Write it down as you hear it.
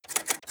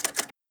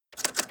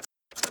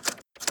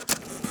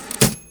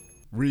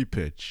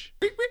Repitch.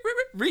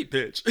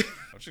 Repitch.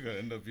 I'm just gonna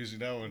end up using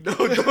that one. No,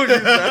 don't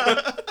use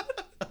that.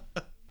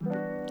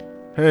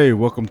 Hey,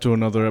 welcome to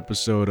another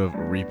episode of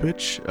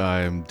Repitch.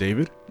 I am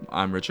David.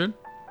 I'm Richard.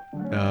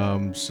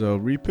 So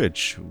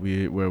Repitch,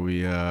 where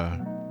we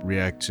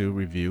react to,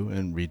 review,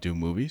 and redo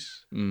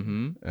movies.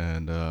 Mm-hmm.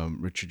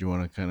 And Richard, you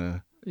want to kind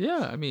of?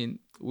 Yeah, I mean,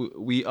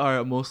 we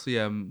are mostly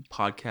a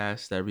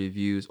podcast that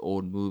reviews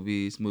old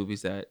movies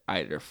that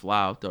either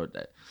flopped or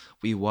that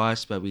we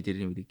watched but we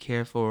didn't really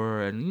care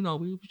for, and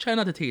we try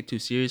not to take it too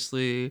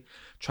seriously.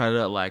 Try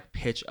to like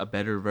pitch a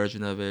better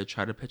version of it.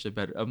 Try to pitch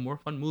a more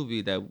fun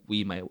movie that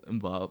we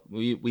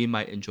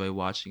might enjoy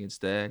watching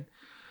instead.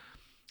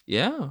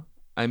 Yeah,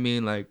 I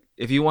mean, like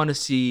if you want to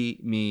see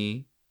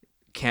me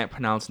can't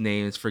pronounce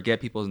names, forget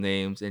people's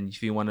names, and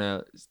if you want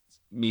to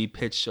me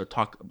pitch or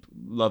talk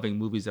loving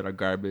movies that are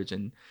garbage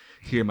and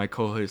hear my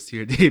co-host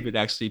here David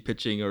actually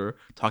pitching or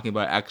talking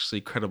about actually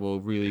credible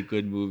really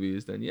good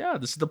movies, then yeah,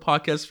 this is the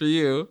podcast for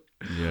you.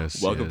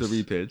 Yes. Welcome yes.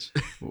 to Repitch.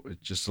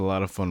 It's just a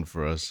lot of fun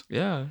for us.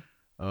 Yeah.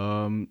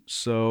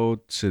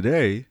 So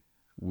today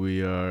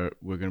we're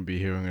gonna be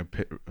hearing a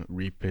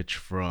repitch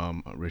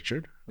from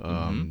Richard.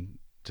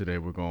 Today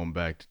we're going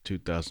back to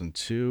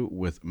 2002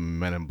 with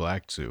Men in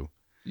Black 2.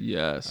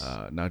 Yes.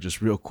 Now, just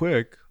real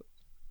quick,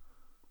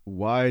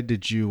 why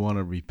did you want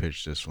to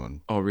repitch this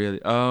one? Oh, really?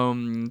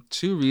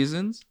 Two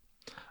reasons.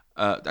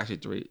 Actually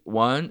three.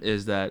 One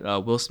is that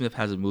Will Smith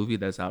has a movie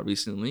that's out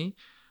recently,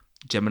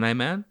 Gemini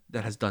Man,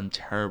 that has done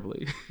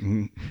terribly.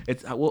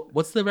 It's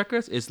what's the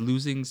record? It's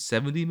losing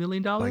 $70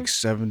 million. Like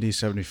 70,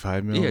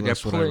 75 million. Yeah, they're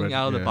that's pulling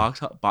out of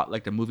the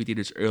like the movie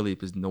theaters early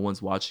because no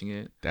one's watching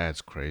it.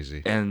 That's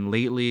crazy. And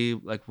lately,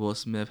 like Will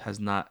Smith has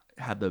not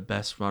had the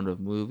best run of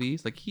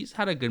movies. Like he's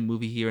had a good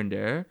movie here and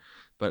there,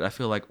 but I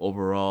feel like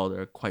overall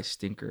they're quite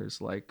stinkers.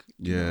 Like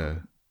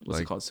what's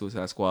it called?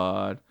 Suicide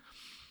Squad.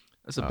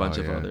 There's a bunch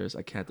of others.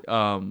 I can't.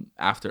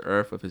 After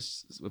Earth with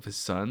his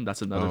son.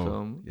 That's another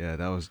film. Yeah,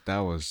 that was.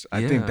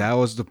 I think that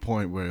was the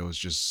point where it was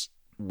just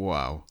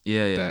wow.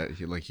 Yeah. That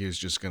he was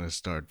just gonna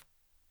start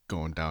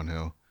going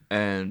downhill.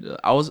 And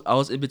I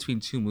was in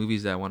between two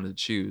movies that I wanted to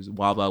choose: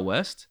 Wild Wild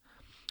West,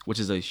 which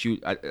is a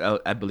huge.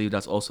 I believe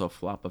that's also a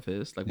flop of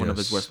his, like one of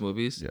his worst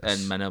movies,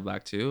 and Men in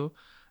Black 2.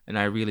 And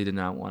I really did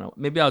not want to.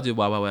 Maybe I'll do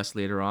Wild Wild West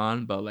later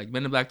on, but like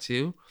Men in Black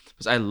 2,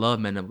 because I love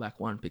Men in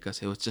Black 1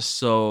 because it was just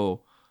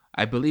so.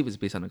 I believe it's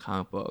based on a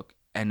comic book,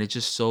 and it's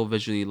just so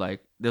visually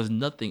like there's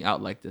nothing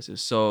out like this.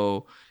 It's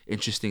so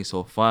interesting,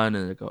 so fun,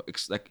 and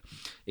like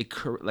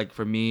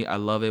for me, I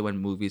love it when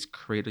movies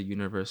create a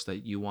universe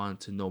that you want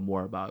to know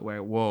more about.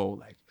 Where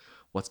like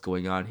what's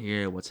going on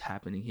here, what's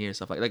happening here,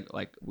 stuff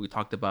like we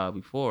talked about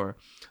before.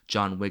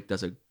 John Wick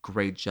does a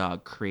great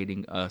job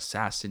creating a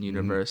assassin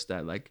universe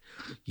that like,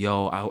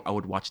 I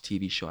would watch a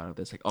TV show out of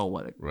this. Like, oh,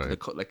 what?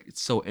 Like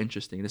it's so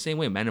interesting. In the same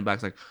way, Men in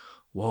Black's like,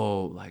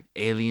 whoa, like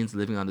aliens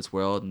living on this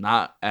world,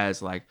 not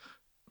as like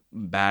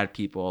bad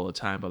people all the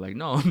time, but like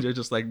no, they're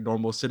just like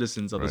normal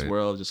citizens of this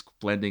world, just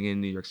blending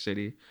in New York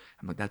City.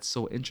 I'm like, that's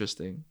so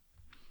interesting.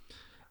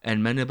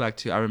 And Men in Black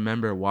 2, I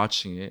remember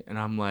watching it, and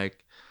I'm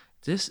like,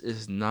 this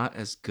is not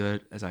as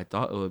good as I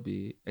thought it would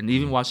be. And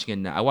even watching it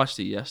now, I watched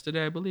it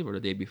yesterday, I believe, or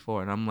the day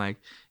before, and I'm like,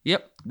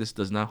 yep, this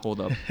does not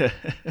hold up.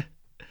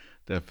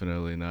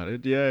 Definitely not.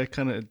 It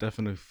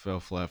definitely fell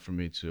flat for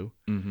me too.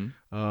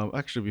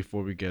 Actually,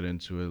 before we get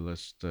into it,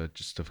 let's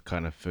just to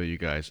kind of fill you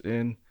guys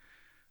in.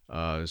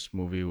 This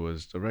movie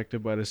was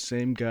directed by the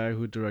same guy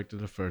who directed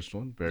the first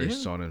one, Barry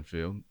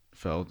Sonnenfeld,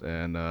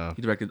 and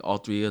he directed all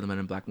three of the Men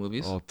in Black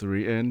movies. All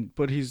three,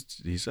 but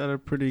he's had a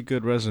pretty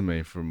good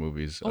resume for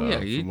movies. Oh yeah,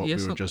 from what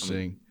we were just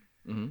saying.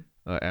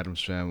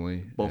 Addams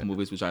Family, both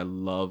movies which I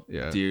love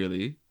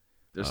dearly.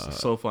 They're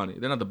so funny.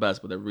 They're not the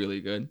best, but they're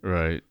really good.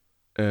 Right.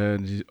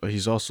 And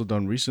he's also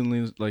done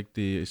recently like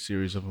the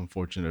series of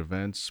Unfortunate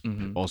Events.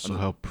 Also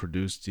helped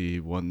produce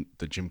the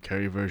Jim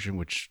Carrey version,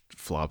 which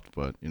flopped,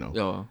 but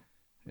that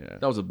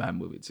was a bad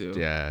movie too.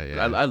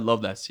 Yeah. I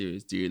love that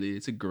series dearly.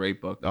 It's a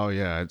great book. Oh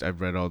yeah,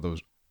 I've read all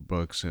those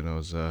books, and it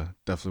was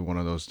definitely one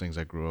of those things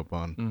I grew up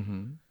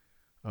on.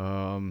 But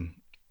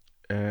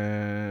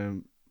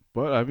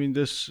I mean,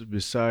 this,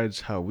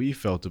 besides how we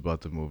felt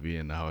about the movie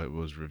and how it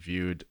was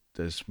reviewed,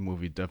 this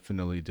movie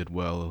definitely did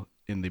well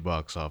in the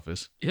box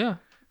office. Yeah.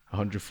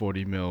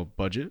 140 mil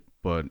budget,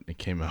 but it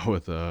came out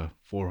with a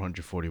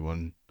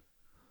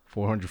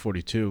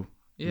 442.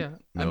 Yeah.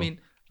 Mil. I mean,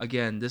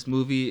 again, this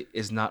movie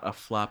is not a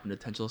flop in the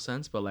potential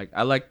sense, but like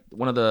I like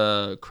one of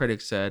the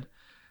critics said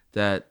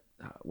that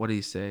what did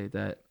he say?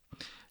 That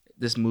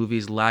this movie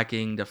is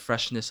lacking the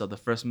freshness of the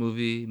first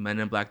movie. Men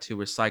in Black 2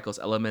 recycles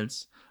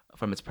elements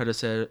from its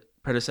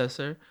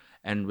predecessor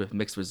and with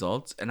mixed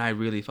results. And I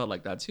really felt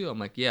like that too. I'm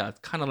like, yeah, it's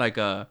kind of like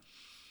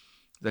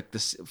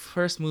this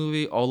first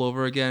movie all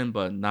over again,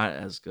 but not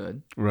as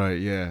good. Right,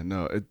 yeah.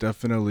 No, it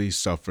definitely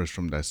suffers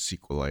from that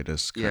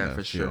sequelitis kind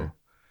of feel. Sure.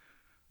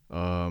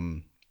 All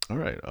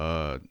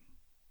right.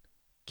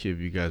 Give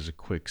you guys a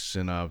quick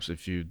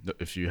synopsis.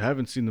 If you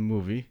haven't seen the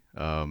movie,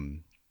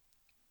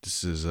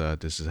 this is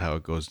how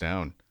it goes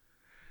down.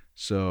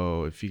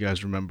 So if you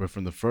guys remember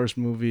from the first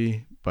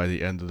movie, by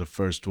the end of the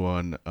first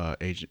one,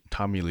 Agent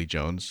Tommy Lee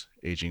Jones,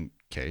 Agent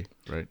K,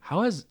 right?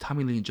 How has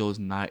Tommy Lee Jones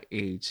not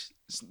aged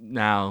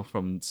now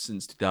from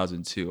since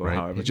 2002 or right?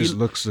 however? He just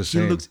looks the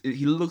same.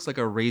 He looks like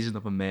a raisin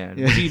of a man.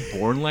 Yeah. Was he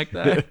born like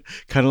that?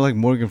 Kind of like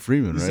Morgan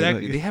Freeman, exactly. right?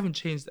 Exactly. They haven't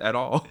changed at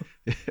all.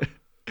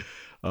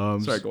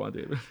 Sorry, go on,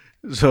 David.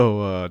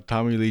 So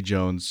Tommy Lee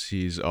Jones,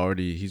 he's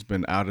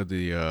been out of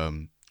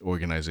the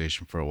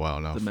organization for a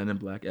while now. The Men in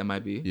Black,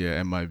 MIB.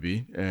 Yeah,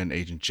 MIB, and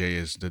Agent J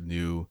is the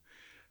new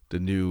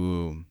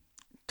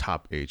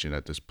top agent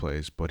at this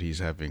place, but he's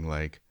having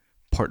like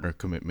partner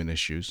commitment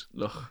issues.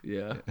 Ugh,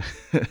 yeah,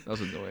 that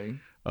was annoying.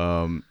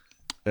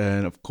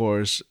 And of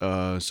course,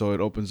 so it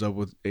opens up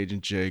with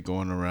Agent J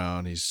going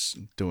around. He's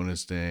doing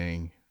his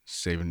thing,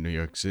 saving New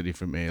York City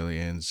from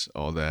aliens,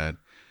 all that.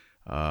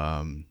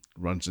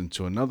 Runs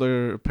into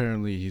another.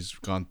 Apparently, he's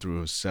gone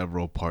through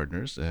several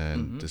partners,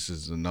 and this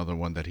is another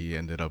one that he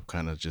ended up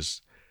kind of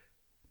just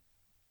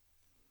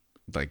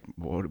like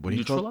what do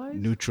you call it?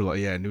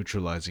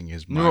 Neutralizing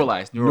his mind.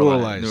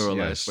 Neuralize.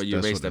 Yes, but you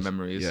erase their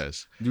memories.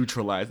 Yes,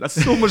 neutralize.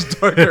 That's so much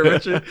darker,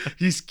 Richard.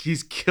 He's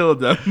killed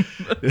them.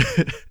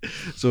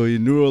 So he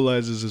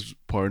neuralizes his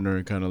partner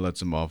and kind of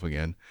lets him off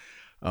again,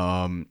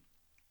 and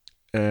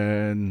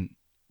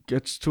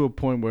gets to a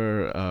point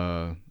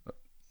where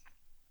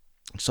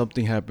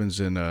something happens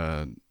in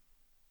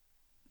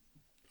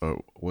what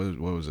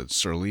was it?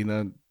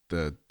 Serlina.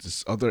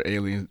 This other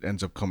alien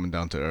ends up coming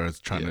down to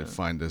Earth trying to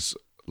find this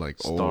like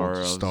star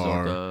old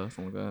star, Zelda,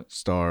 something like that.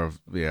 Star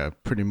of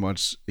pretty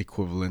much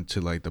equivalent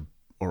to like the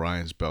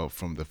Orion's belt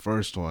from the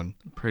first one.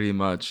 Pretty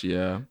much,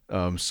 yeah.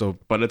 So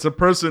but it's a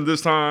person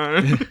this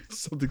time.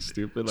 Something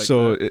stupid like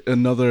so that.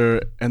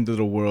 Another end of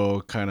the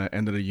world, kind of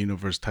end of the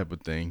universe type of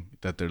thing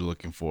that they're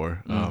looking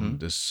for.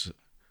 This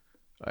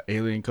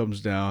alien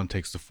comes down,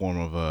 takes the form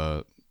of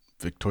a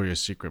Victoria's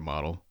Secret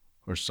model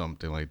or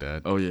something like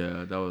that. Oh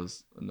yeah, that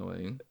was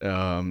annoying.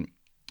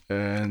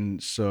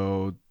 And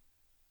so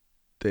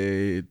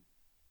they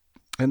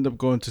end up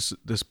going to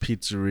this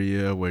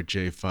pizzeria where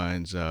Jay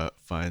finds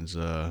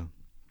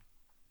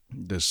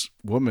this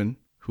woman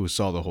who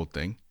saw the whole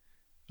thing,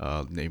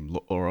 named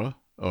Laura,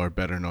 or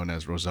better known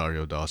as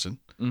Rosario Dawson.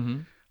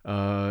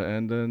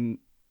 And then,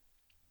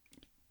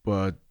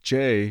 but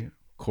Jay,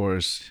 of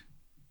course,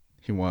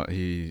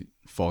 he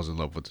falls in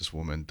love with this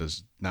woman,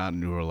 does not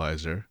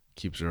neuralize her,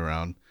 keeps her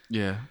around.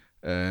 Yeah.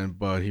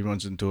 But he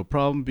runs into a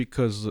problem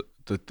because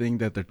the thing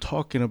that they're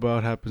talking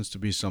about happens to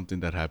be something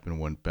that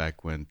happened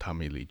back when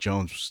Tommy Lee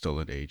Jones was still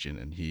an agent,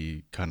 and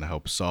he kind of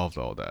helped solve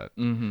all that.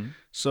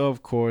 So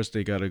of course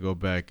they got to go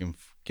back and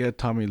get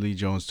Tommy Lee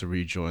Jones to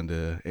rejoin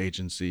the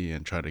agency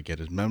and try to get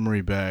his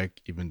memory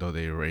back, even though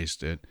they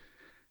erased it.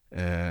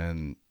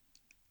 And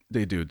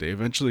they do. They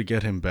eventually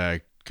get him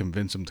back,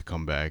 convince him to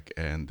come back,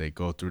 and they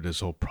go through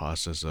this whole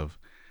process of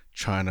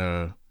trying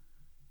to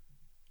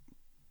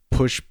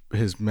push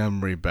his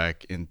memory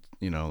back in,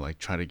 like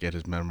try to get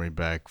his memory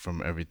back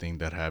from everything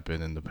that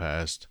happened in the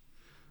past.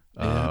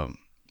 But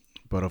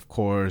of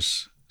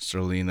course,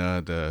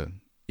 Serlina, the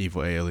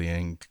evil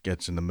alien,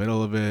 gets in the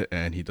middle of it,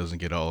 and he doesn't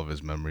get all of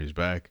his memories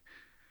back.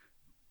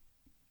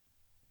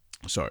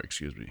 Sorry,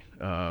 excuse me.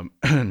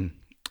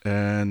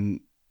 And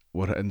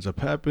what ends up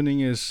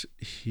happening is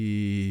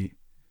he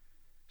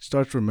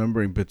starts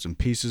remembering bits and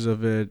pieces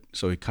of it,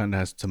 so he kind of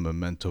has to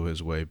memento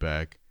his way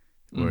back,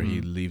 where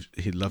he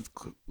left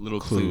little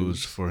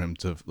clues for him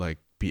to like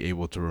be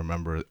able to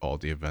remember all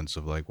the events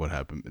of like what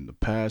happened in the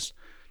past.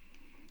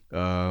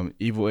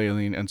 Evil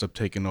alien ends up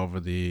taking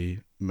over the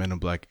Men in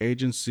Black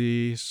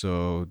agency,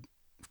 so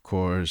of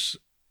course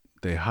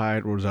they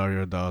hide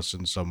Rosario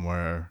Dawson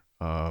somewhere.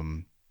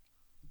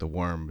 The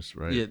worms,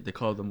 right? Yeah, they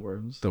call them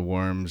worms. The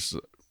worms.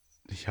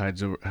 He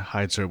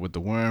hides her with the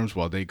worms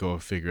while they go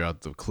figure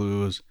out the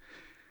clues.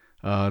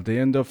 They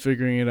end up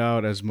figuring it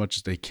out as much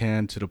as they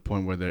can to the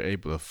point where they're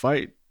able to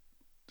fight.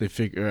 They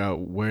figure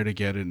out where to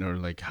get it or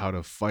like how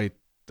to fight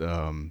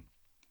the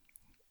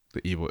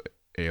evil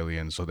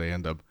alien. So they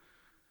end up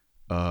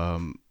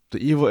the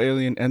evil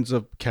alien ends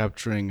up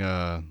capturing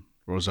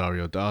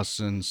Rosario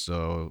Dawson.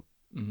 So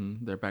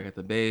they're back at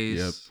the base.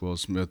 Yep. Will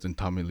Smith and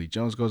Tommy Lee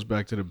Jones goes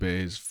back to the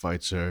base,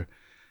 fights her,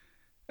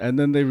 and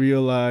then they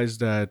realize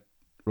that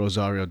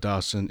Rosario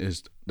Dawson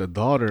is the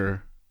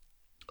daughter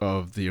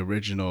of the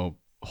original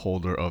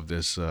holder of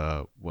this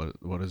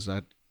what is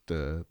that,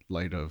 the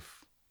light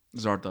of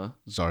Zartha.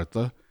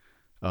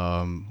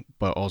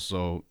 But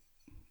also,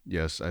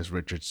 yes, as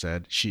Richard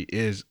said, she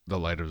is the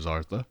light of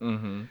Zartha.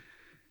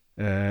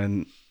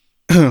 And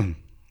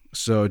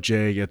so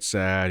Jay gets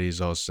sad.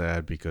 He's all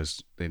sad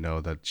because they know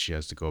that she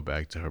has to go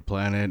back to her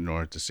planet in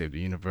order to save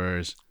the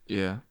universe.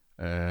 Yeah.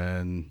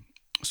 And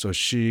so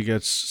she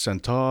gets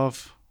sent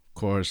off. Of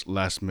course,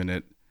 last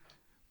minute,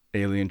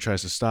 alien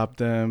tries to stop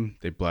them.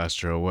 They blast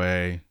her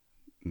away,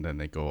 and then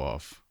they go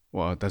off.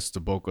 Well, that's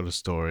the bulk of the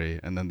story.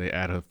 And then they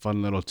add a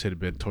fun little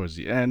tidbit towards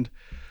the end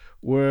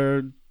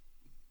where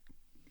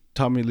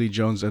Tommy Lee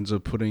Jones ends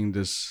up putting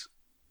this,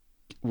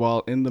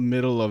 while in the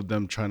middle of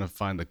them trying to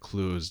find the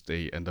clues,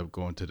 they end up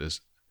going to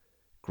this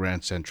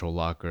Grand Central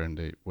Locker,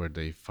 and where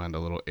they find the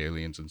little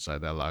aliens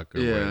inside that locker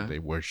where they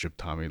worship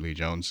Tommy Lee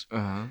Jones.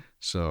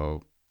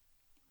 So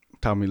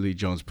Tommy Lee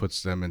Jones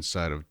puts them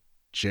inside of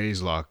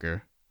Jay's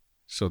locker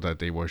so that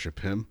they worship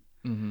him.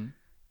 Mm-hmm.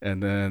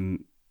 And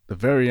then the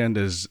very end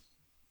is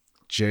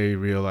Jay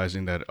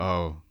realizing that,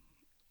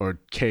 or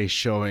Kay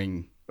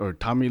showing, or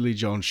Tommy Lee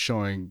Jones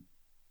showing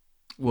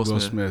Will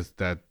Smith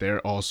that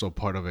they're also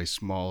part of a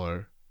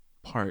smaller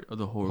part of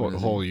the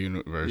whole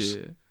universe.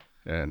 Yeah.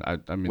 And I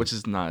mean, which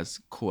is not as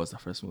cool as the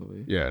first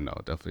movie. Yeah, no,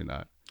 definitely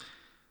not.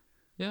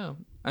 Yeah,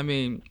 I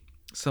mean,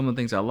 some of the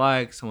things I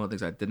like, some of the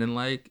things I didn't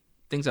like.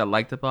 Things I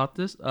liked about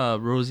this,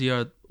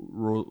 Rosario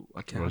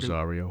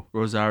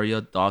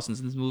Dawson's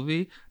in this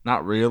movie.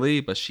 Not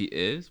really, but she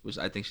is, which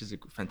I think she's a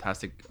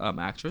fantastic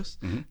actress.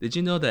 Mm-hmm. Did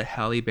you know that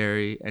Halle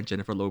Berry and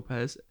Jennifer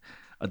Lopez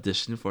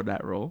auditioned for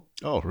that role?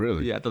 Oh,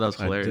 really? Yeah, I thought that was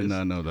hilarious. I did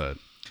not know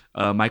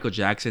that. Michael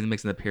Jackson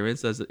makes an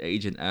appearance as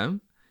Agent M.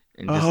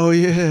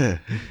 Yeah.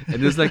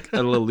 And there's like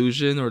an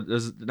illusion, or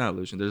there's not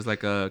illusion. There's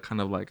like a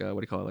kind of like a,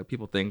 what do you call it? Like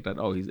people think that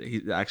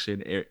he's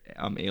actually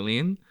an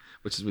alien,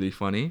 which is really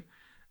funny.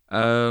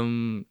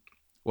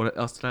 What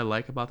else did I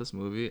like about this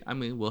movie? I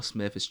mean, Will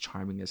Smith is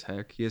charming as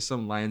heck. He has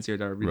some lines here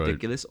that are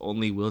ridiculous. Right.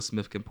 Only Will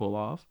Smith can pull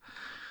off.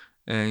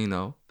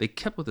 And they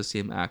kept with the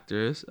same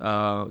actors.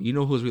 You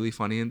know who's really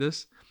funny in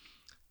this?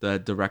 The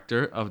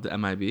director of the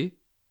MIB.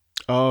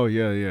 Oh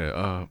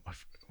yeah.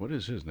 What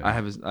is his name? I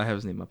have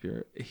his name up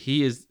here.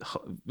 He is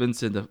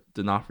Vincent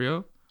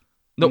D'Onofrio.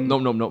 Nope.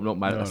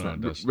 That's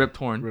not Rip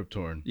Torn. Rip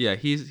Torn. Yeah,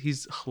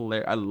 he's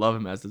hilarious. I love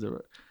him as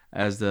the.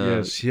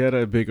 Yes, he had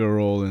a bigger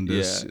role in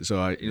this, so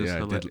I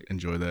did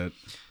enjoy that.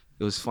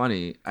 It was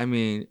funny. I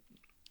mean,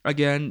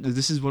 again,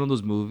 this is one of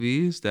those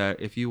movies that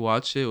if you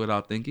watch it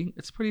without thinking,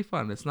 it's pretty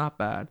fun. It's not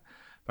bad,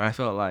 but I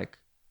felt like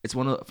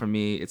for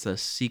me, it's a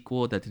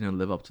sequel that didn't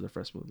live up to the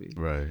first movie.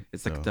 Right.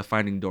 It's like the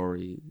Finding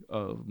Dory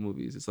of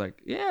movies. It's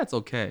like, yeah, it's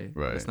okay.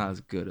 Right. It's not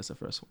as good as the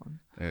first one.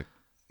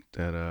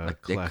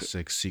 That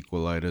classic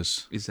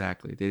sequelitis.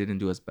 Exactly. They didn't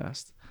do its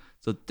best.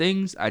 So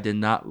things I did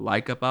not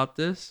like about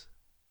this.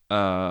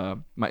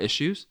 My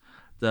issues,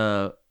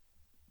 the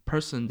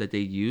person that they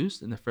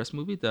used in the first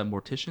movie, the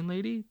mortician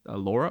lady,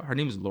 Laura. Her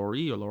name is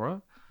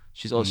Laura.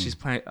 She's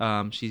playing.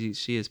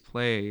 She is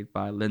played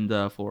by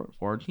Linda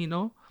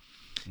Fiorentino.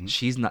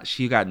 Mm-hmm.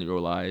 She got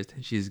neuralized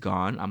and she's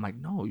gone. I'm like,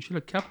 no, you should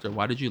have kept her.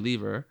 Why did you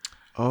leave her?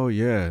 Oh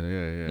yeah.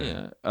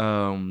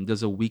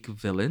 There's a weak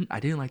villain.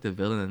 I didn't like the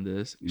villain in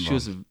this. She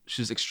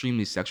was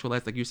extremely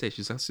sexualized, like you say.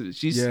 She's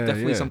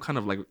definitely some kind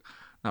of like.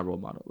 Not role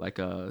model, like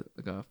a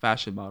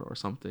fashion model or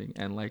something.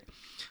 And like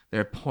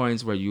there are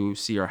points where you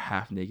see her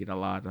half naked a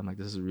lot. I'm like,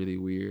 this is really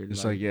weird.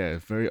 It's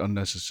it's very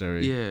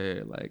unnecessary.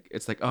 Yeah, like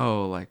it's like,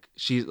 oh, like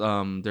she's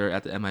they're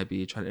at the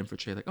MIB trying to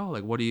infiltrate. Like, oh,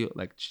 like what do you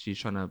like? She's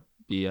trying to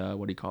be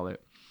what do you call it?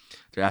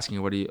 They're asking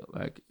her, what do you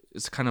like?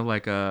 It's kind of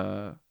like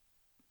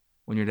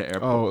when you're at the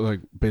airport. Oh, like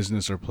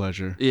business or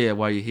pleasure. Yeah,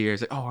 while you're here,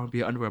 it's like, oh, I want to be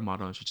an underwear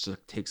model. And she just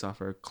like takes off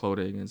her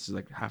clothing and she's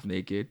like half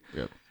naked.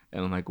 Yep.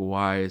 And I'm like,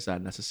 why is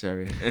that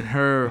necessary? And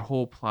her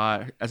whole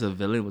plot as a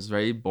villain was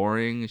very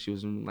boring. She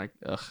was like,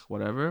 ugh,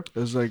 whatever. It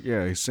was like,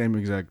 same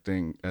exact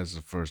thing as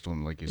the first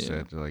one, like you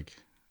said, like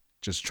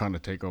just trying to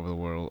take over the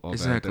world. All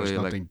exactly. That.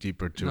 There's nothing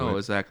deeper to it. No,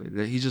 exactly.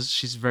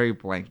 She's very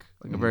blank,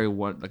 like a very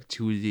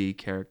 2D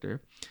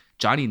character.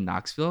 Johnny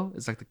Knoxville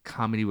is like the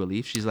comedy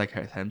relief. She's like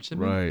her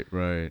henchman.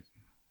 Right.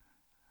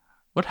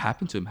 What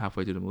happened to him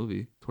halfway through the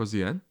movie? Towards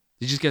the end,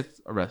 did he just get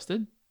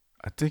arrested?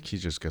 I think he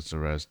just gets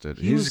arrested.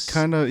 He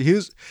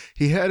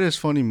had his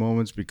funny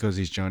moments because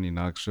he's Johnny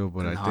Knoxville,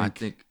 but I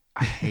think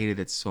I hated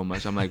it so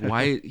much. I'm like,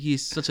 why?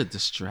 He's such a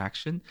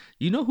distraction.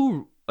 You know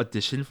who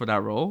auditioned for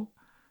that role?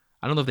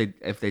 I don't know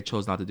if they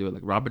chose not to do it.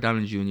 Like Robert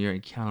Downey Jr.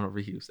 and Keanu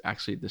Reeves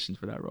actually auditioned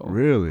for that role.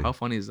 Really? How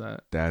funny is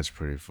that? That's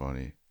pretty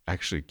funny.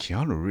 Actually,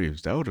 Keanu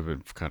Reeves, that would have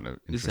been kind of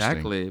interesting.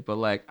 Exactly. But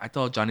like, I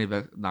thought Johnny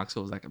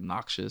Knoxville was like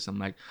obnoxious. I'm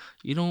like,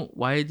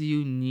 why do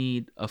you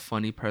need a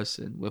funny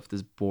person with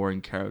this boring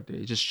character?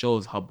 It just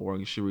shows how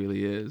boring she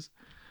really is.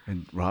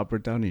 And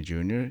Robert Downey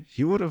Jr.,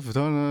 he would have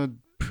done a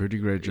pretty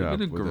great job.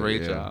 He did a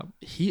great job.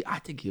 I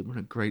think he would have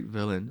been a great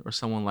villain or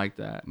someone like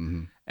that.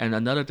 Mm-hmm. And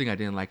another thing I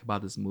didn't like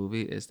about this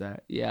movie is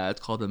that,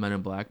 it's called The Men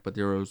in Black, but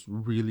there was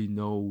really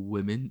no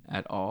women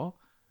at all.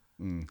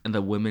 And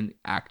the women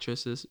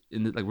actresses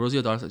like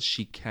Rosario Dawson,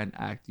 she can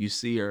act. You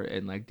see her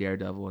in like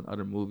Daredevil and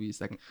other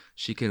movies, like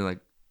she can like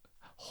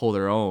hold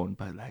her own,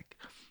 but like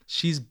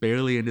she's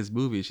barely in this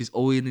movie. She's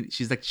only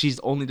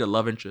the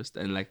love interest,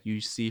 and like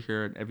you see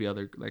her in every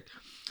other like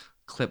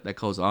clip that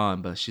goes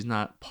on, but she's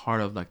not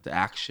part of like the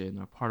action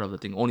or part of the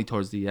thing. Only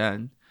towards the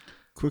end.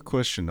 Quick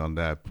question on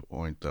that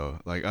point though.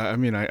 Like I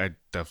mean I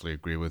definitely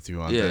agree with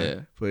you on that.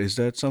 Yeah. But is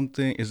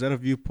that a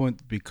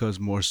viewpoint because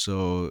more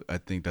so I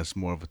think that's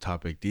more of a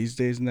topic these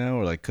days now,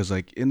 or like cuz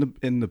like in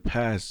the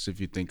past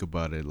if you think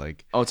about it,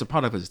 like it's a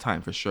product of its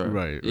time for sure.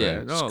 Right.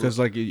 Yeah. Cuz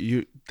like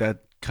you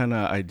that kind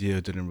of idea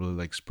didn't really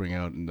like spring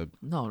out in the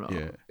No.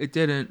 Yeah. It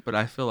didn't, but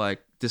I feel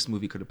like this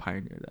movie could have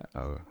pioneered that.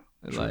 Oh.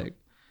 Like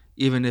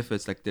even if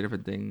it's like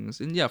different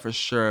things. And yeah, for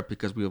sure,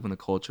 because we live in a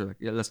culture like,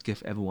 yeah, let's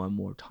give everyone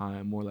more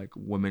time, more like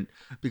women,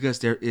 because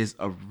there is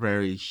a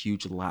very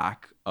huge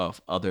lack of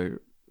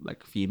other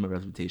like female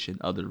representation,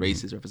 other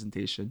races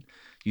representation.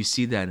 You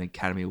see that in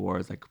Academy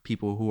Awards, like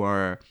people who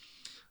are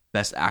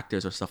best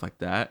actors or stuff like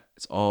that,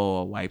 it's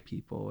all white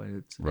people.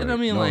 And it's and I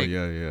mean, No, like,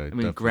 yeah, I mean,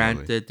 definitely.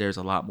 granted, there's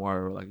a lot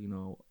more like,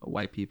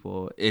 white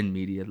people in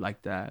media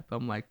like that, but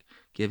I'm like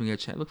giving a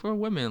chance. Look for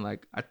women.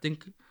 Like, I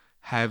think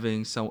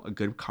having a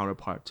good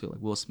counterpart to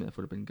like Will Smith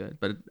would have been good.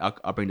 But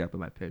I'll bring that up in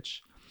my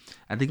pitch.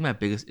 I think my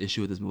biggest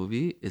issue with this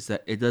movie is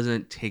that it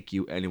doesn't take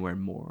you anywhere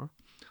more.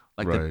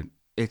 Like, Right.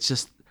 it's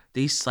just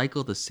they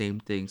cycle the same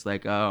things.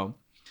 Like,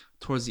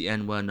 towards the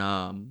end when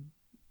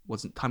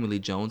wasn't Tommy Lee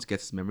Jones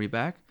gets his memory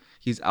back,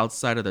 he's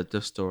outside of the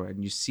thrift store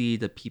and you see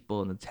the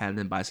people in the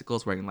tandem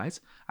bicycles wearing lights.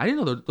 I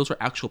didn't know those were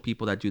actual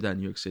people that do that in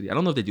New York City. I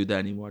don't know if they do that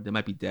anymore. They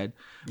might be dead.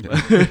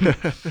 But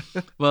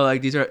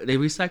like, they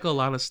recycle a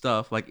lot of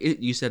stuff. Like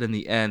you said in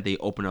the end, they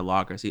open a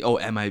locker, see, oh,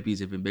 MIB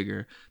is even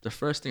bigger. The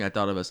first thing I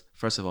thought of was,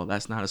 first of all,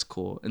 that's not as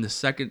cool. In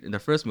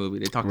the first movie,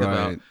 they talked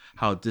about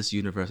how this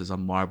universe is a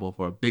marble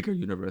for a bigger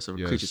universe of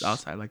creatures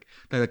outside. Like,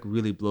 that like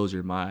really blows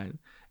your mind.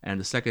 And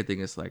the second thing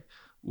is like,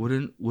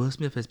 Will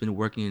Smith has been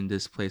working in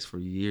this place for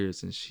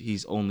years, and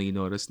he's only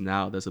noticed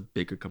now there's a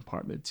bigger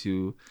compartment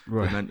to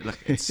like,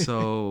 it's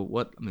so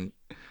what I mean.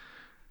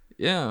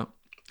 Yeah,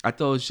 I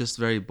thought it was just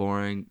very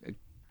boring.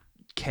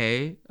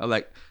 K,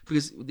 like,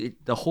 because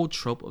the whole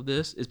trope of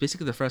this is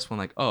basically the first one,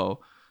 like, oh,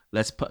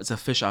 it's a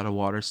fish out of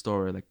water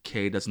story. Like,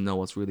 K doesn't know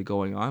what's really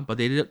going on, but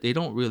they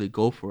don't really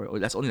go for it.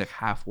 That's only like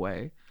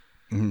halfway,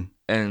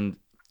 and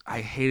I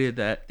hated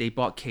that they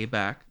brought K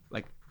back.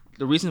 Like,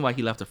 the reason why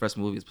he left the first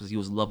movie is because he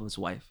was in love with his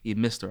wife. He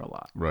missed her a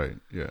lot. Right.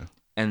 Yeah.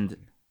 And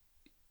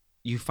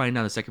you find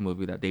out in the second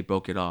movie that they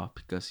broke it off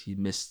because he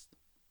missed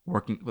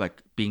working,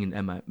 like being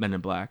in Men in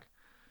Black.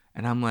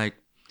 And I'm like,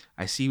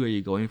 I see where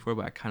you're going for,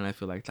 but I kind of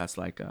feel like that's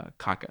like a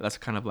cock. That's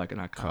kind of like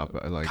a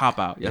cop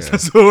out. Yes,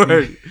 that's the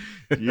word.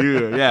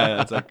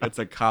 Yeah, it's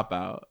a cop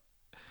out.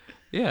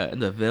 Yeah,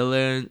 and the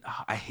villain,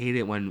 I hate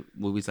it when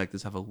movies like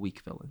this have a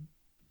weak villain.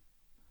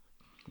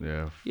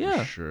 Yeah,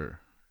 for sure.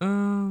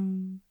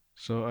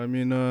 So I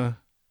mean, I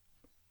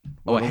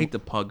hate the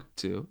pug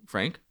too,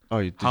 Frank.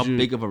 Oh, how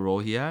big of a role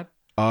he had?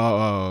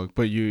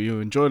 But you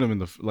enjoyed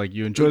him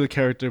you enjoy the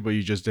character, but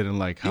you just didn't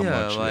like how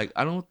much. Yeah, like,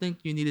 I don't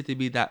think you needed to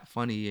be that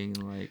funny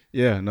and like.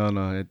 Yeah, no,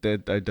 I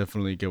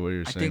definitely get what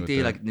you're saying. I think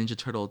they like Ninja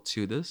Turtle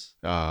to this.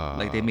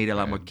 Like, they made it a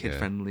lot more kid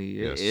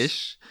friendly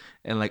ish,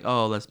 and like,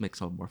 oh, let's make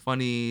something more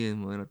funny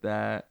and like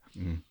that.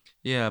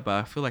 Yeah, but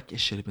I feel like it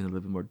should have been a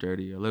little bit more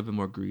dirty, a little bit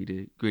more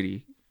greedy.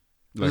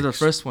 Like, the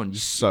first one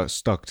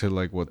stuck to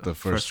like what the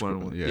first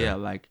one was. Yeah,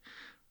 like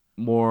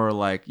more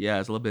like, yeah,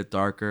 it's a little bit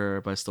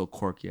darker, but still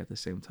quirky at the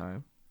same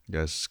time.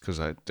 Yes, because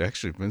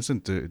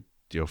Vincent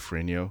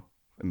D'Onofrio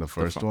in the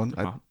first one,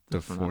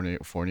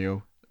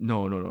 Fornio.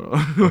 No.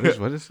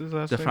 What is his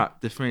last name?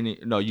 D'Onofrio.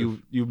 No,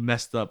 you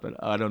messed up.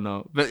 I don't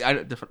know, but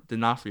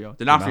D'Onofrio.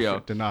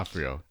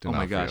 Oh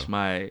my gosh,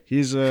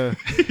 he's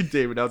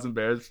David. That was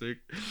embarrassing.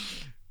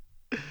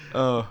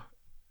 Oh,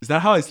 is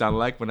that how I sound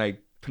like when I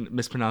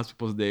mispronounce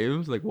people's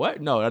names? Like, what?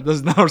 No, that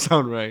does not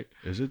sound right.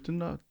 Is it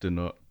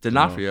D'Onofrio?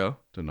 D'Onofrio.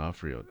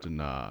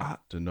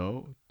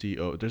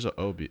 D-O. There's an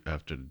O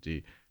after the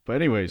D. But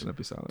anyways,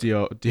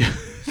 D'Onofrio.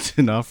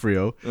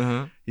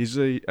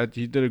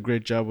 He did a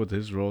great job with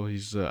his role.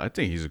 I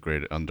think he's a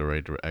great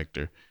underrated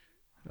actor.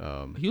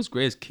 He was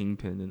great as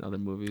Kingpin in other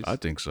movies. I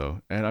think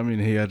so. And I mean,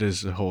 he had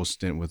his whole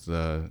stint with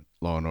Law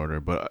and Order.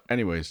 But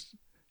anyways,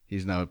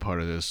 he's now a part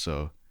of this,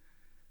 so.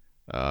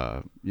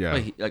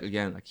 Yeah.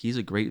 But he's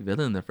a great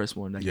villain in the first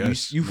one. Like,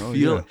 yes. you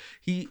feel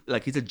he's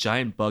a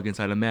giant bug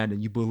inside a man,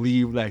 and you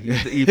believe like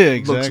he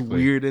looks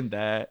weird in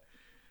that.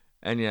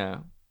 And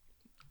yeah.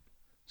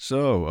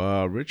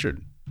 So,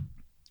 Richard,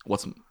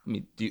 do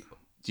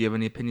you have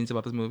any opinions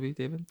about this movie,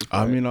 David?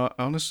 I mean,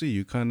 honestly,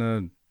 you kind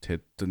of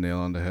hit the nail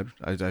on the head.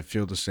 I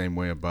feel the same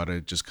way about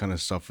it. Just kind of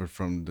suffered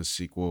from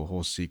the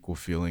whole sequel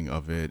feeling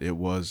of it. It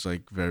was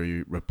like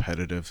very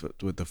repetitive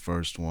with the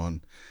first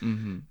one.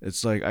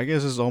 It's like, I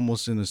guess it's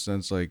almost in a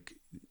sense like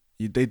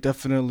it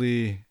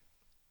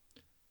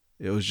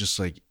was just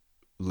like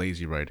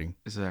lazy writing.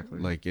 Exactly.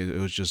 Like it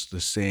was just the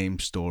same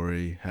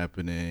story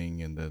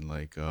happening, and then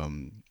like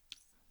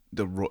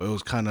it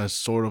was kind of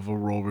sort of a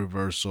role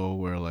reversal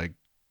where like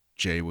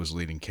J was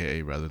leading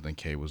K rather than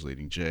K was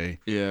leading J.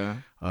 Yeah.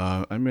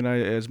 I mean,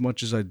 as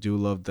much as I do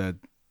love that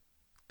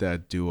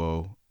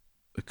duo,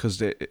 because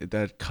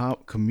that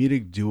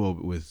comedic duo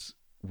with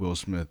Will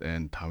Smith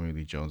and Tommy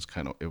Lee Jones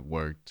it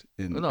worked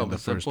in the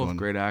first one.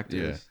 Great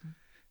actors.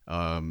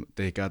 Yeah.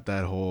 They got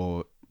that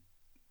whole.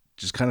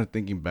 Just kind of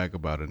thinking back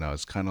about it now,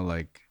 it's kind of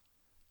like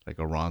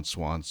a Ron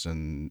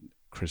Swanson,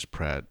 Chris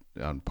Pratt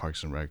on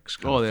Parks and Rec.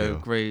 They're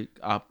great.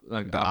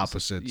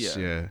 Opposites.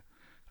 Yeah.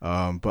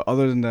 But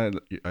other than that,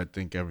 I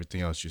think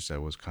everything else you said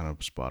was kind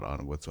of spot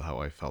on with how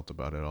I felt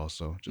about it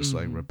also. Just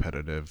like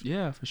repetitive.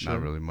 Yeah, for sure.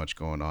 Not really much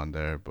going on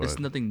there, but it's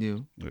nothing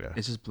new. Yeah.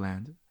 It's just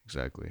bland.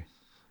 Exactly.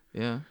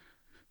 Yeah.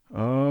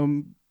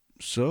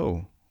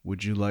 So,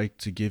 would you like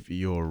to give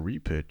your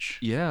repitch?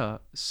 Yeah.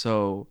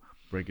 So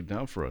Break it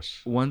down for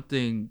us. one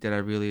thing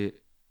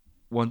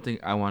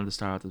I wanted to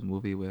start out this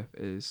movie with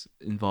is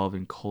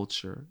involving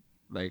culture,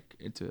 like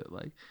into it.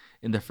 Like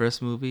in the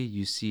first movie,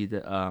 you see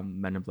the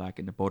Men in Black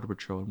and the Border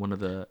Patrol, and one of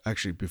the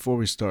Actually, before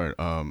we start,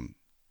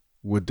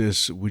 would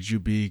you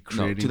be no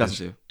creating this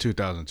 2002.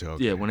 2002?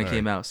 Okay. Yeah, when it All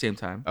came right. out, same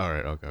time. All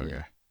right. Okay. Yeah.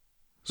 Okay.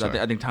 So Sorry.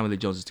 I think Tommy Lee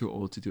Jones is too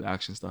old to do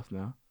action stuff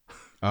now.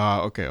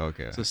 Okay.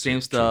 Okay. So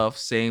same stuff,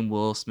 same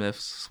Will Smith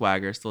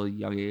swagger, still a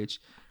young age.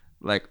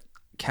 Like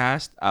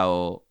cast,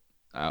 I'll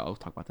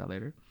talk about that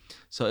later.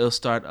 So it'll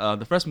start.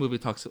 The first movie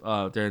talks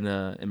during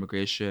the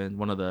immigration.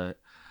 One of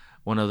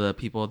the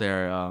people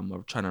they're are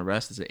trying to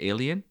arrest is an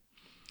alien,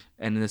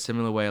 and in a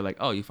similar way, like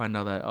you find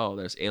out that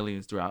there's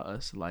aliens throughout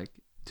us. Like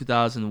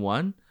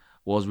 2001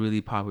 was really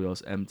popular. It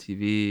was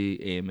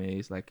MTV,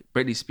 AMAs. Like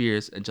Britney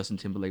Spears and Justin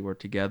Timberlake were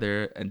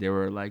together, and they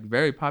were like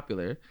very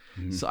popular.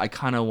 Mm-hmm. So I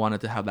kind of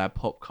wanted to have that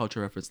pop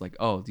culture reference, like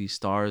these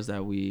stars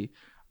that we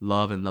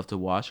love to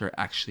watch are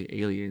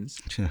actually aliens.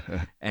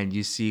 And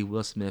you see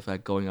Will Smith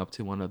like going up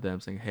to one of them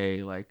saying,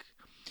 "Hey, like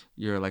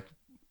you're like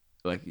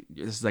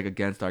this is like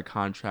against our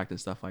contract and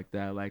stuff like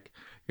that. Like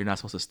you're not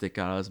supposed to stick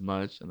out as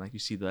much." And like you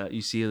see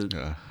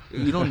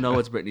you don't know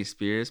it's Britney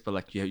Spears, but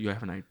like you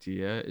have an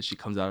idea. She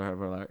comes out of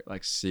her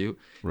like suit,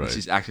 right? And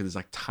she's actually this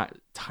like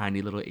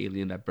tiny little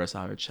alien that bursts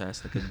out her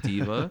chest like a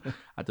diva.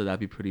 I thought that'd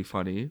be pretty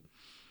funny.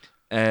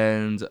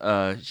 And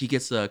he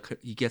gets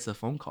a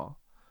phone call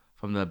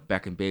from the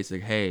back in base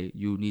like, "Hey,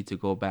 you need to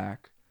go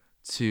back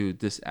to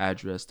this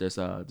address. There's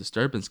a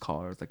disturbance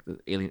call. It's like the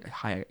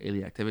high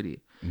alien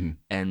activity." Mm-hmm.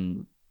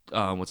 And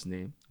what's his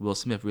name? Will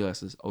Smith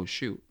realizes, "Oh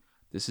shoot,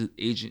 this is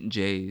Agent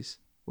J's.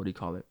 What do you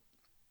call it?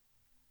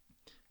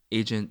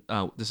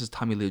 This is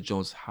Tommy Lee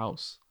Jones'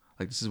 house.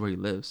 Like this is where he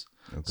lives."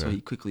 Okay. So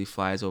he quickly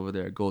flies over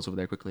there, goes over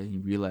there quickly, and he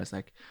realizes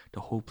like the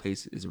whole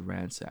place is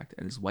ransacked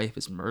and his wife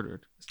is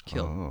murdered,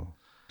 killed. Oh.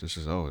 This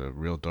is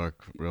real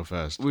dark, real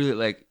fast. Really,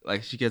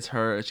 like she gets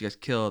hurt, she gets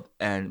killed,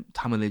 and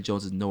Tommy Lee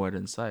Jones is nowhere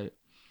in sight.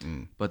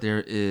 Mm. But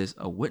there is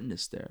a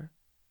witness there.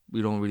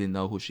 We don't really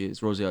know who she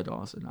is. Rosario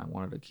Dawson. I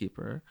wanted to keep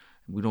her.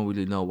 We don't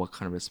really know what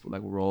kind of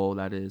like role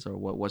that is or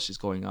what she's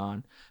going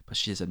on. But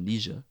she has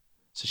amnesia,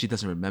 so she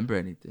doesn't remember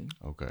anything.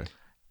 Okay.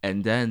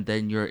 And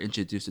then you're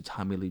introduced to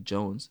Tommy Lee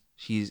Jones.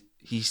 He's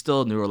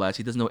still neuralized.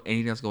 He doesn't know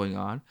anything that's going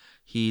on.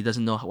 He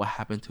doesn't know what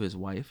happened to his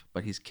wife.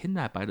 But he's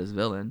kidnapped by this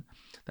villain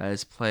that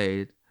is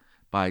played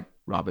by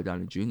Robert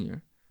Downey Jr.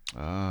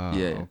 Ah,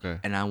 yeah. Okay.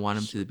 And I want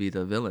him to be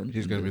the villain.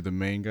 He's gonna be the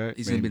main guy.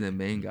 He's gonna be the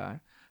main guy.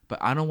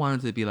 But I don't want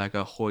him to be like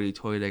a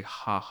hoity-toity, like,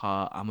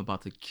 haha, I'm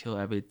about to kill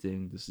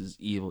everything. This is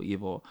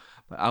evil.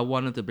 But I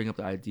want him to bring up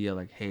the idea,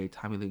 like, hey,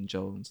 Tommy Lee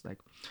Jones, like,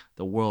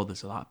 the world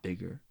is a lot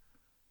bigger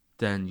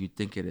than you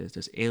think it is.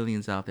 There's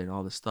aliens out there and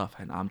all this stuff,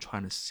 and I'm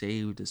trying to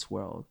save this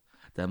world.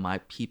 That my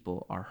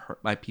people are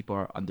hurt. My people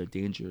are under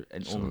danger,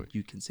 and only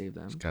you can save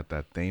them. It's got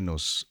that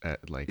Thanos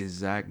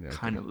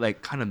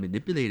kind of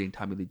manipulating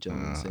Tommy Lee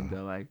Jones, and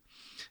they're like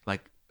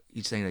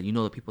he's saying that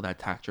the people that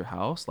attacked your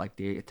house, like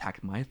they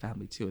attacked my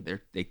family too.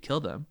 They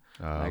killed them,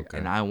 okay.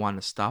 And I want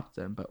to stop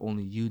them, but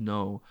only you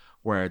know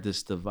where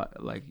this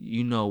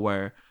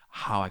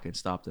how I can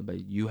stop them,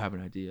 but you have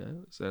an idea.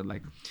 So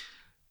like.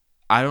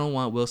 I don't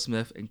want Will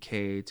Smith and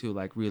Kay to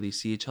like really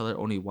see each other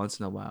only once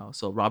in a while.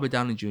 So Robert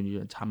Downey Jr.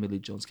 and Tommy Lee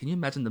Jones, can you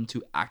imagine them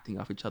two acting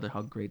off each other?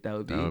 How great that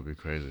would be! That would be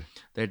crazy.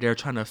 They're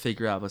trying to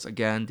figure out, but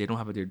again, they don't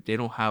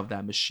have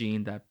that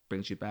machine that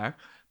brings you back,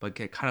 but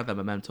get kind of that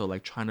memento,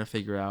 like trying to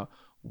figure out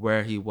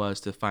where he was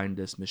to find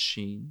this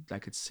machine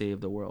that could save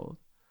the world.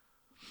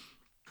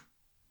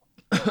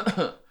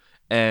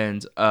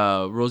 And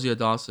Rosario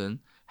Dawson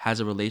has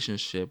a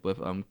relationship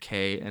with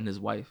Kay and his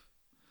wife.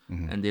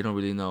 Mm-hmm. And they don't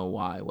really know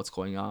what's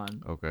going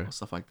on, okay,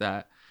 stuff like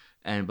that.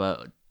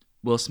 But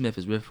Will Smith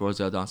is with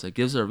Rosario Dawson. It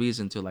gives her a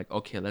reason to like,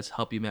 okay, let's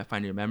help you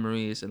find your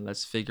memories and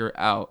let's figure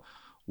out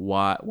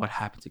what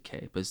happened to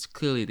Kay. But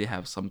clearly they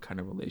have some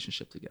kind of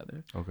relationship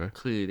together. Okay,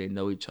 clearly they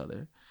know each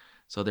other,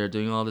 so they're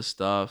doing all this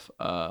stuff.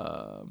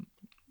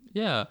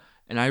 Yeah.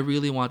 And I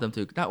really want them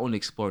to not only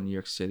explore New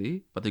York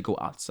City, but they go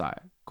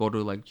outside, go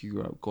to like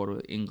Europe, go to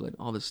England,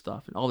 all this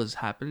stuff, and all this is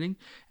happening.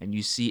 And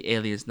you see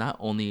aliens not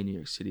only in New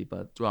York City,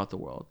 but throughout the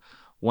world.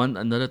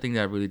 Another thing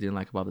that I really didn't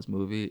like about this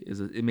movie is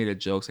that it made a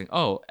joke saying,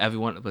 "Oh,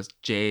 everyone," but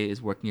Jay is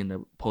working in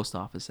the post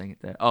office, saying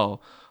that,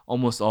 "Oh,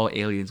 almost all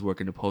aliens work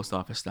in the post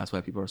office. That's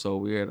why people are so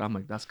weird." I'm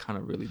like, that's kind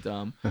of really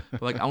dumb.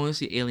 But like, I want to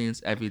see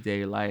aliens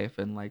everyday life,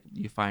 and like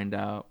you find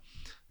out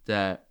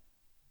that.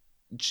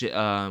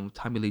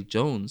 Tommy Lee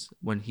Jones,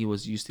 when he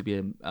was used to be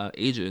an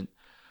agent,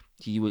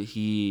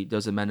 he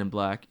does a Men in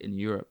Black in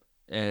Europe,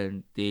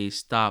 and they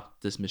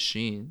stopped this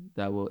machine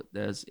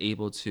that's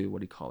able to, what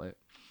do you call it?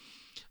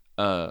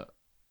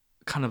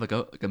 Kind of like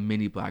a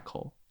mini black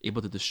hole,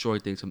 able to destroy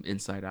things from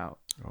inside out.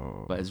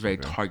 Oh, but it's very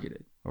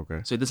targeted. Okay.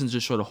 So it doesn't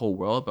just show the whole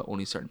world, but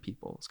only certain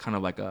people. It's kind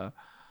of like a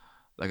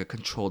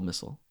controlled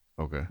missile.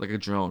 Okay. Like a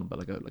drone, but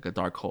like a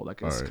dark hole.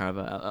 Like it's kind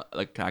of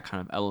like that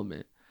kind of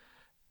element.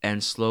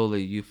 And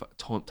slowly,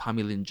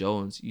 Tommy Lee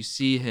Jones, you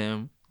see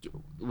him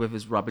with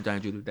his Robert Downey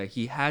Jr. that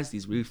he has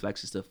these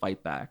reflexes to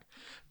fight back.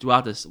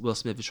 Throughout this, Will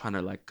Smith is trying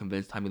to like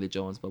convince Tommy Lee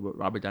Jones, but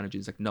Robert Downey Jr.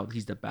 is like, no,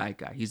 he's the bad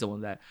guy. He's the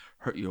one that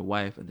hurt your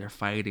wife, and they're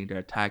fighting, they're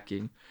attacking.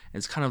 And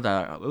it's kind of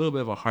that a little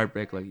bit of a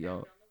heartbreak, like,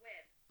 yo,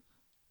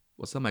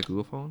 what's that? My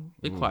Google phone?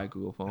 Be quiet,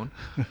 Google phone.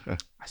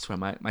 I swear,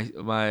 my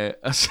my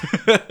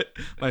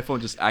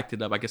phone just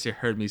acted up. I guess it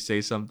heard me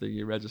say something.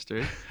 It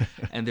registered,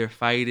 and they're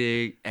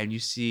fighting, and you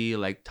see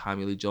like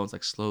Tommy Lee Jones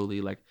like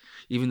slowly, like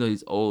even though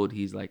he's old,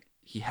 he's like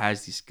he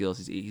has these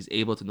skills. He's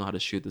able to know how to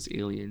shoot this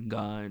alien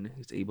gun.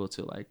 He's able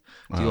to like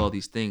do all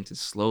these things, and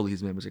slowly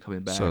his memories are coming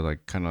back. So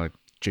like kind of like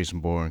Jason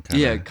Bourne.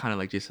 Yeah, kind of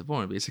like Jason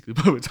Bourne, basically,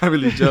 but with Tommy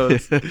Lee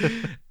Jones.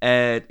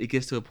 And it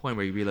gets to a point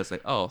where you realize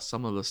like, oh,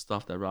 some of the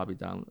stuff that Robert,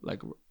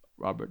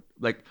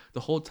 like the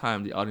whole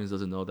time the audience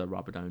doesn't know that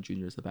Robert Downey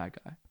Jr. is the bad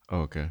guy. Oh,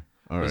 okay.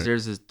 All right.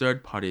 There's this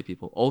third party of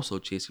people also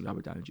chasing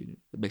Robert Downey Jr.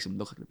 that makes him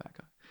look like the bad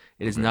guy.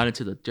 It is not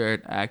until the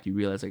third act you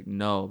realize like,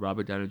 no,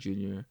 Robert Downey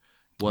Jr.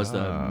 was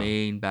the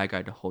main bad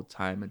guy the whole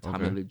time, and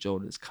Tommy Lee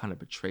Jones is kind of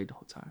betrayed the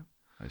whole time.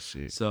 I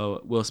see.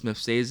 So Will Smith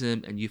saves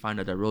him, and you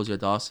find out that Rosario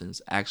Dawson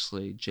is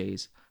actually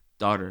Jay's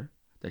daughter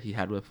that he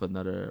had with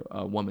another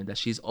woman, that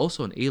she's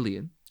also an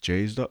alien.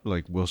 Jay's daughter,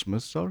 like Will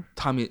Smith's daughter?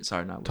 Tommy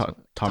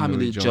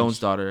Lee Jones'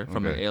 daughter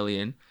from an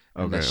alien,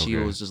 and that she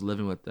was just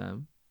living with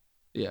them.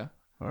 Yeah.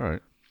 All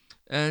right.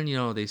 And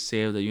they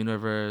save the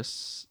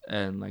universe,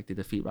 and like they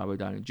defeat Robert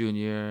Downey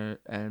Jr.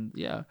 And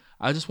yeah,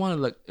 I just want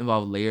to like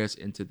involve layers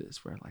into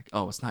this, where like,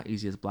 oh, it's not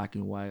easy as black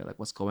and white. Like,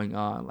 what's going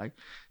on? Like,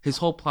 his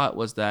whole plot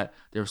was that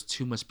there's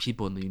too much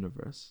people in the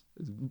universe.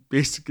 It's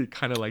basically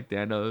kind of like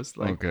Thanos.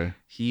 Like,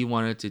 he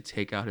wanted to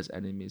take out his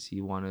enemies.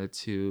 He wanted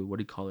to,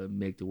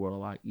 make the world a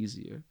lot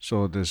easier.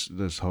 So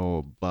this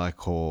whole black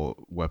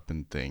hole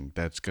weapon thing,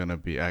 that's gonna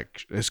be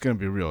it's gonna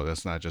be real.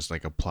 That's not just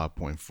like a plot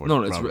point for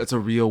no, it's a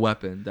real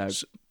weapon.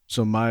 That's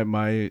So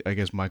my I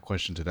guess my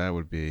question to that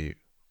would be,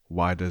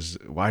 why did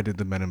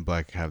the Men in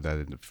Black have that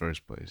in the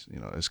first place?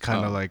 It's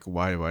kind of like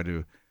why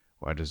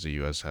does the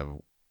U.S. have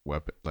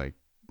weapon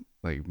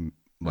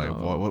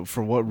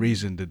for what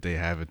reason did they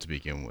have it to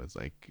begin with?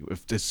 Like,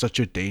 if it's such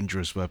a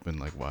dangerous weapon,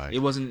 like why? It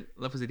wasn't.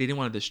 They didn't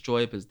want to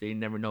destroy it because they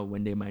never know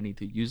when they might need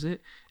to use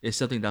it. It's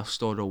something that's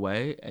stored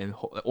away, and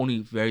only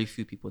very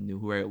few people knew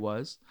where it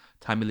was.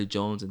 Tommy Lee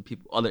Jones and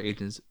other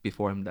agents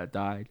before him that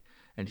died,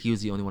 and he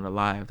was the only one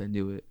alive that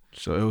knew it.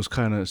 So it was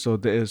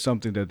it's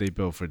something that they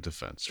built for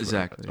defense. Right?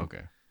 Exactly.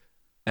 Okay.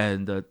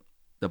 And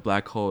the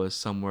black hole is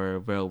somewhere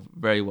very,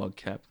 very well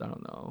kept. I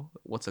don't know.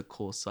 What's a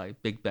cool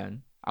site? Big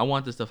Ben. I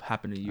want this to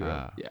happen in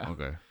Europe. Yeah.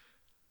 Okay.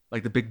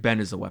 Like the Big Ben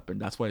is a weapon.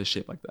 That's why it's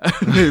shaped like that.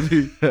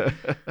 Maybe.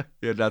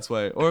 Yeah, that's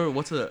why. Or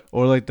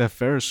like that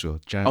Ferris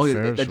wheel. Giant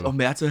Ferris wheel. Oh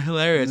man, that's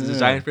hilarious. It's a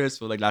giant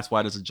Ferris wheel. Like, that's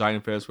why there's a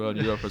giant Ferris wheel in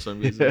Europe for some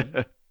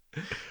reason.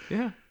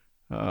 Yeah.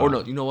 Or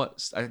no, you know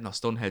what? No,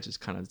 Stonehenge is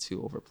kind of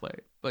too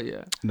overplayed. But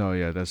yeah. No,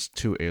 yeah, that's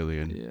too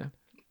alien.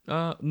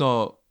 Yeah.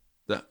 No,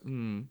 the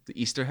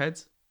Easter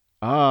heads.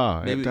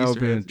 Maybe that would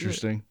be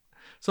interesting. Yeah.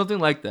 Something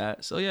like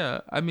that. So yeah,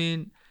 I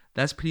mean,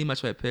 that's pretty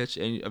much my pitch.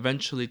 And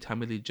eventually,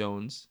 Tommy Lee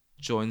Jones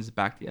joins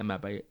back the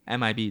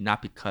MIB,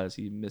 not because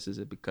he misses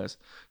it, because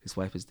his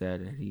wife is dead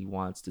and he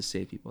wants to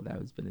save people that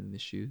has been in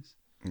his shoes.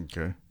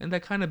 Okay. And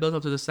that kind of builds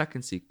up to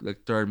the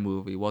third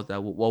movie. What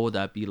would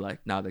that be like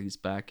now that he's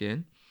back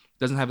in?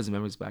 Doesn't have his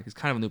memories back. He's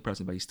kind of a new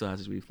person, but he still has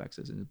his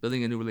reflexes and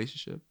building a new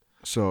relationship.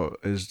 So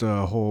is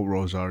the whole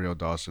Rosario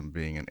Dawson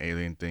being an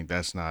alien thing,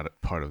 that's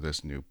not part of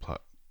this new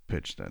plot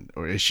pitch then?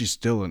 Or is she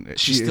still an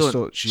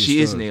she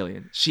is an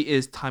alien. She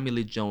is Tommy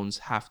Lee Jones'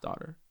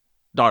 half-daughter.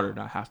 Daughter,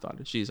 not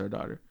half-daughter. She's her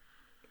daughter.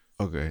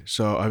 Okay.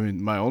 So, I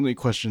mean, my only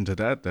question to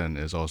that then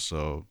is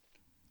also,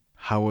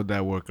 how would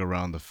that work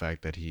around the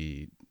fact that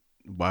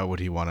why would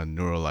he want to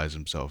neuralize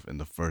himself in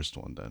the first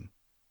one then?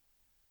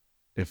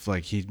 If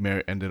like he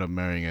ended up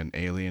marrying an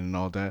alien and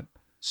all that.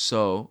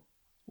 So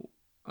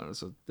that's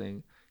the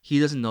thing.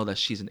 He doesn't know that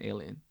she's an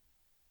alien.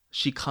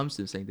 She comes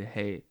to him saying that,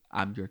 hey,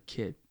 I'm your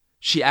kid.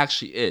 She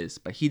actually is,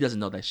 but he doesn't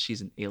know that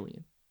she's an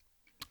alien.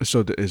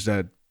 So is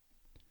that?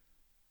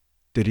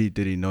 Did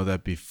he know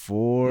that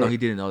before? No, he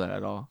didn't know that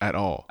at all. At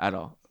all.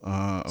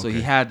 Okay. So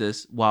he had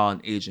this while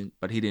an agent,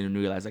 but he didn't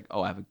realize like,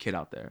 oh, I have a kid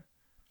out there.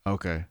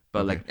 Okay.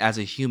 But like as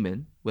a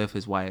human with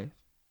his wife,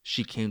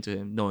 she came to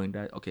him knowing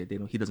that, okay,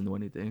 he doesn't know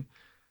anything.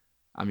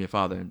 I'm your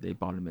father, and they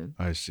brought him in.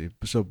 I see.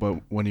 So,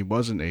 but when he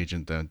was an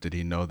agent, then did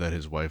he know that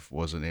his wife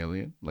was an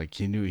alien? Like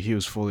he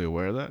was fully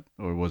aware of that,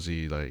 or was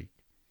he like?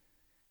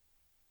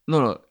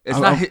 No,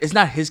 it's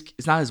not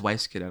his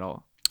wife's kid at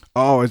all.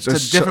 Oh, it's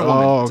a different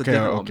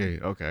woman.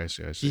 Oh, okay. I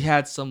see. He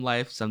had some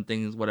life, some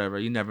things, whatever.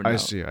 You never know. I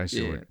see. Where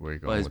you're going.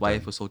 But his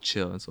wife was so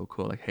chill and so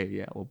cool. Like, hey,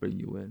 yeah, we'll bring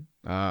you in.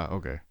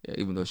 Okay. Yeah,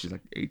 even though she's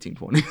like 18,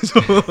 20.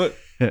 So.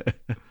 But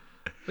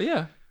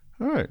yeah.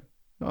 All right.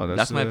 Oh,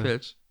 that's my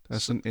pitch.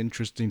 That's an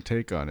interesting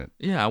take on it.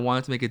 Yeah, I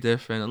wanted to make it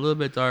different, a little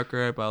bit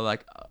darker, but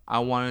like I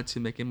wanted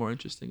to make it more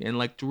interesting. And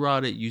like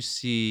throughout it, you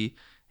see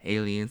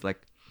aliens. Like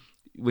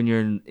when you're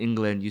in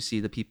England, you see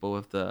the people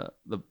with the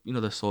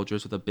the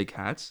soldiers with the big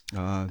hats.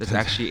 There's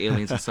actually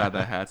aliens inside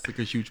that hat. It's like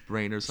a huge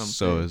brain or something.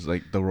 So it's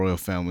like the royal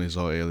family is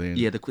all alien.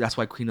 Yeah, that's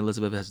why Queen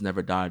Elizabeth has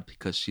never died,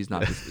 because she's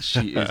not.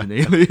 She is an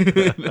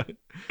alien.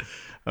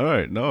 All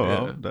right,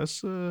 no,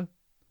 that's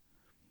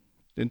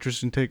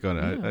interesting take on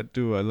it.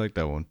 Yeah. I like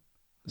that one.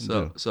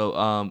 So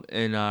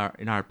in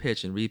our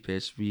pitch and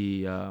repitch,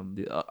 we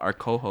our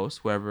co-host,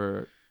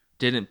 whoever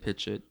didn't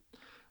pitch it,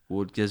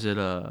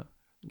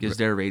 gives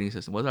their rating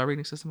system. What's our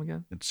rating system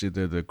again? It's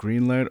either the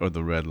green light or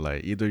the red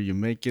light. Either you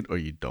make it or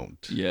you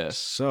don't. Yes.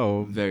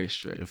 So very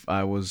strict. If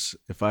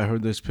I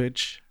heard this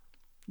pitch,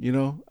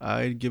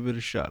 I'd give it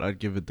a shot. I'd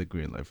give it the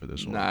green light for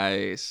this one.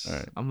 Nice. All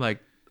right. I'm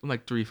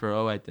like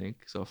 3-0, I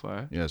think, so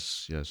far.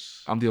 Yes.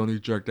 I'm the only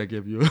jerk that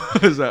gave you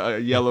a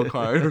yellow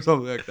card or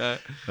something like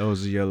that. That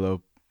was a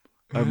yellow.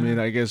 I mean,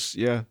 I guess,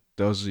 yeah,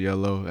 that was a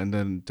yellow. And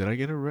then, did I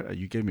get a red?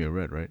 You gave me a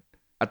red, right?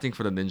 I think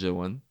for the ninja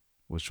one.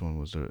 Which one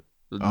was it?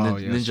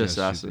 Ninja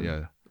Assassin.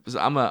 Yeah.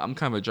 I'm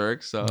kind of a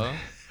jerk, so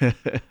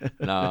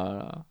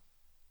no.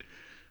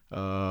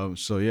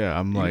 So yeah,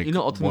 I'm like,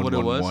 ultimately what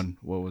it was.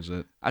 What was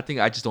it? I think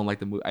I just don't like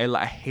the movie.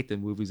 I hate the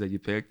movies that you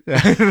picked.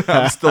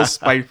 I'm still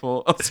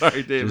spiteful. I'm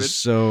sorry, David.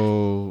 Just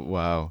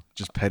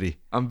just petty.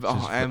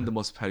 I am the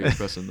most petty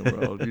person in the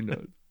world.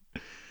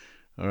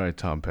 All right,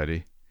 Tom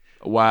Petty.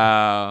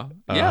 Wow.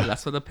 Yeah,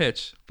 that's for the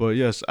pitch. But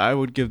yes, I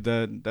would give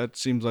that. That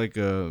seems like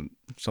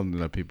something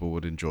that people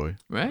would enjoy.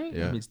 Right?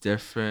 Yeah. I mean, it's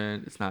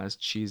different. It's not as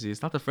cheesy.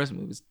 It's not the first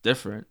movie. It's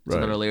different. It's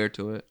another layer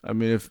to it. I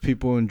mean, if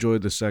people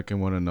enjoyed the second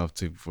one enough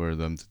for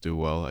them to do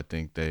well, I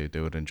think they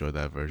would enjoy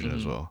that version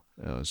as well.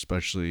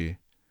 Especially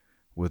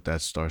with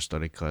that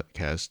star-studded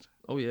cast.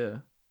 Oh, yeah.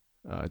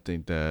 I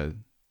think that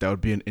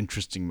would be an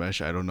interesting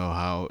mesh. I don't know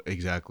how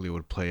exactly it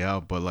would play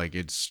out, but like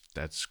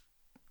that's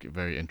a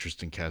very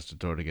interesting cast to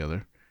throw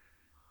together.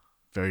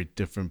 Very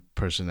different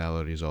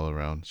personalities all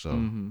around. So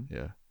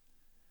yeah.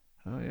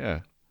 Oh yeah.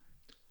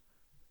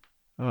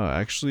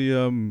 Actually,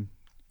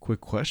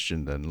 quick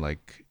question then.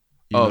 Like,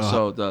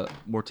 so the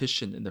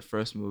mortician in the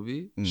first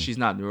movie, she's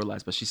not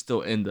neuralized, but she's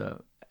still in the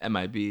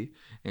MIB,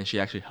 and she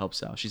actually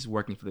helps out. She's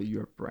working for the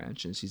Europe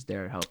branch, and she's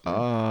there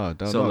helping.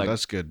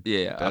 That's good.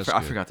 Yeah,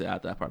 I forgot to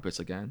add that part, but it's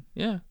again.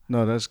 Yeah.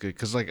 No, that's good,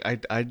 cause like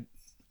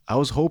I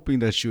was hoping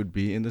that she would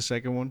be in the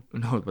second one.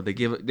 No, but they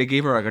gave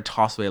her like a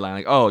tossaway line,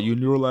 like, "Oh, you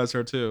neuralized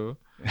her too."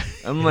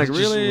 I'm like,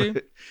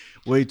 really?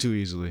 Way too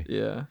easily.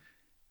 Yeah.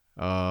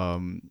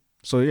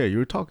 So yeah, you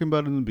were talking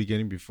about in the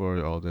beginning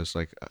before all this,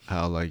 like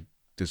how like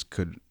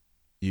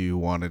you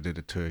wanted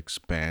it to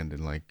expand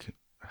and like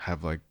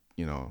have like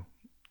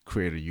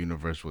create a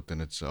universe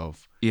within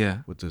itself. Yeah.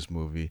 With this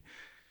movie,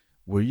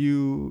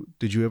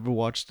 did you ever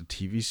watch the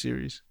TV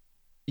series?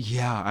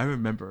 Yeah, I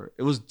remember.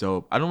 It was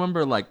dope. I don't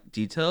remember like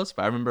details,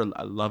 but I remember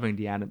loving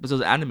the anime because it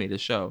was an animated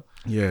show.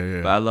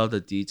 Yeah. But I love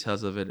the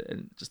details of it,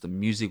 and just the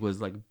music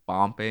was like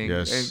bumping.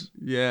 Yes.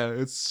 And yeah,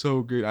 it's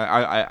so good.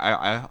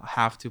 I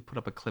have to put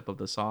up a clip of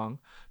the song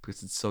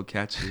because it's so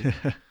catchy.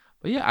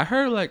 But yeah, I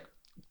heard like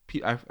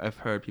I've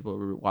heard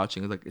people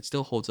watching. Like it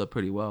still holds up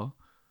pretty well.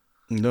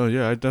 No,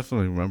 yeah, I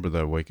definitely remember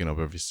that, waking up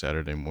every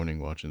Saturday morning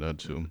watching that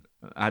too.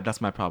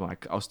 That's my problem.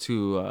 I was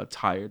too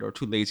tired or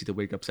too lazy to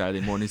wake up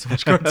Saturday morning to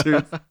watch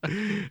cartoons.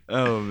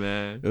 Oh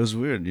man, it was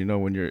weird.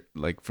 When you're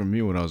like, for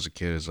me when I was a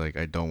kid, it's like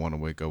I don't want to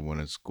wake up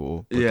when it's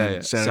school. But yeah.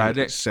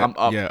 Saturday, I'm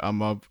up. Yeah,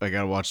 I'm up. I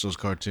gotta watch those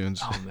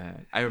cartoons. Oh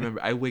man, I remember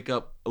I wake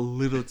up a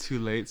little too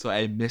late, so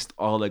I missed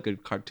all the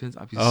good cartoons.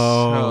 I'd be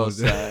so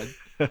sad.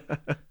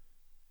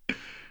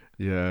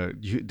 Yeah,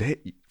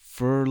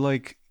 for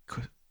like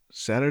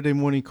Saturday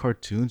morning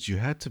cartoons, you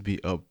had to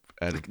be up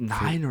at like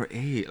 9 or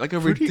 8, like a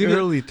pretty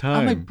early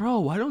time. I'm like, bro,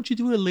 why don't you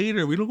do it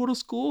later? We don't go to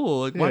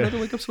school. Like, why not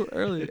wake up so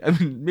early? I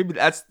mean, maybe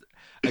that's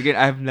again.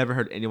 I've never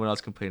heard anyone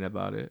else complain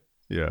about it.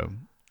 Yeah.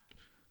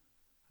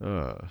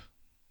 But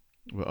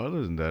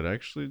other than that,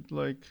 actually,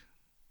 like,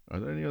 are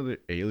there any other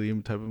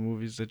alien type of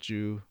movies that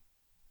you?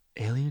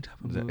 Alien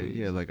type of movies?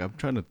 Yeah, like I'm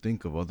trying to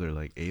think of other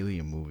like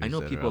alien movies. I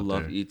know people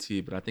love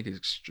E.T., but I think it's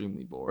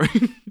extremely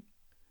boring.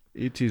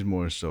 E.T. is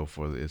more so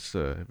it's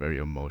a very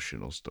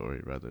emotional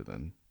story rather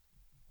than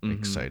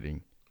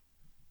exciting.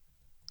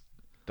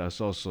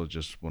 That's also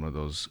just one of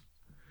those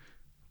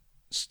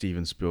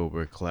Steven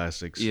Spielberg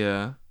classics.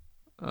 Yeah,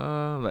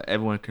 that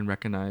everyone can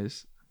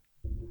recognize.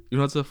 You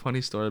know what's a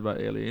funny story about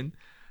Alien?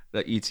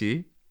 That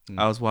E.T.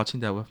 I was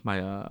watching that with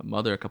my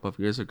mother a couple of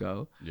years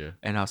ago. Yeah.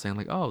 And I was saying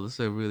like, oh, this is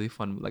a really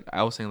fun. Like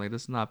I was saying like,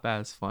 this is not bad.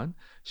 It's fun.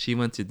 She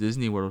went to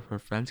Disney World with her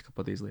friends a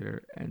couple of days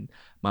later, and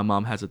my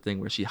mom has a thing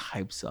where she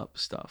hypes up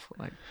stuff.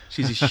 Like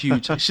she's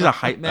a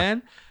hype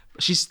man.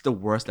 But she's the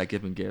worst at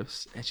giving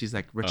gifts. And she's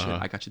like, Richard,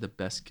 I got you the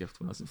best gift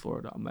when I was in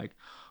Florida. I'm like,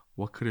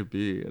 what could it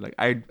be? Like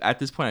I at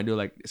this point I know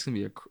like it's gonna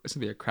be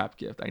a crap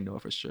gift. I know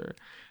for sure.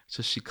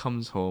 So she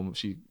comes home,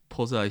 she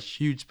pulls out a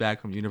huge bag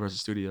from Universal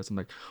Studios. I'm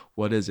like,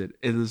 what is it?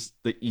 It is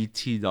the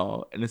ET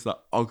doll, and it's the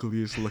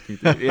ugliest looking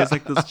thing. It has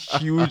like this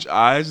huge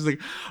eyes. She's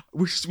like,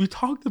 we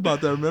talked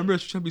about that. Remember,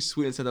 she's trying to be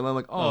sweet and said that. I'm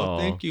like, oh,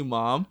 thank you,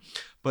 mom.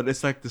 But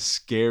it's like the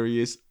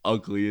scariest,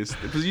 ugliest,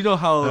 because you know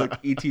how like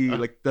ET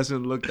like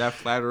doesn't look that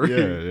flattering.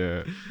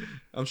 Yeah.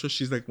 I'm sure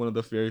she's like one of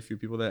the very few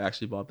people that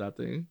actually bought that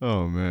thing.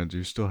 Oh man, do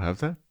you still have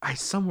that? I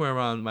somewhere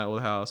around my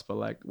old house, but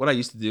like what I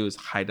used to do is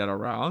hide that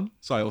around,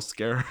 so I will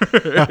scare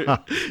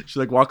her. She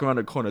like walk around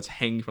the corner, it's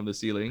hanging from the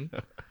ceiling.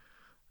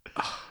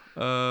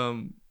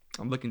 I'm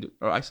looking to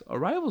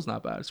Arrival's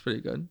not bad. It's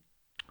pretty good.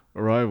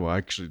 Arrival,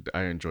 actually,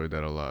 I enjoyed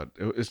that a lot.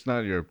 It's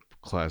not your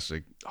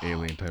classic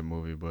alien type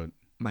movie, but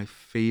my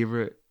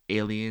favorite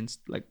aliens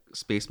like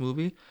space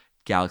movie,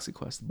 Galaxy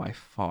Quest by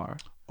far.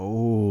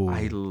 Oh,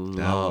 I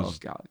love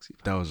Galaxy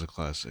Quest. That was a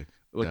classic.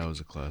 Like, that was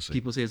a classic.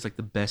 People say it's like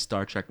the best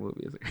Star Trek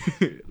movie.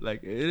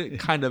 Like it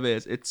kind of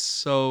is. It's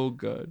so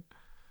good.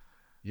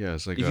 Yeah,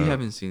 it's like if you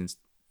haven't seen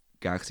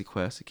Galaxy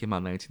Quest, it came out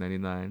in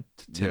 1999.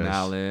 Tim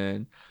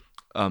Allen,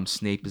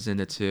 Snape is in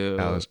it too.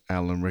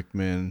 Alan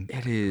Rickman.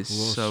 It is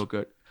so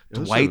good.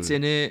 Dwight's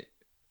in it.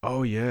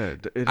 Oh yeah,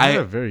 it had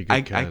a very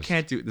good cast. I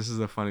can't do. This is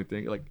a funny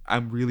thing. Like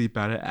I'm really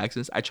bad at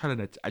accents. I tried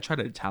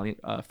an Italian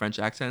French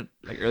accent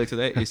like earlier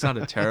today. It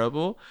sounded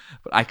terrible,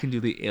 but I can do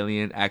the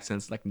alien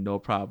accents like no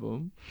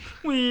problem.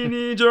 We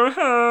need your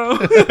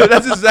help.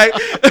 That's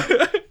exactly.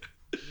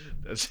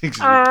 That's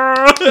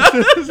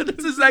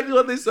exactly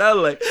what they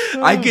sound like.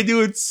 I can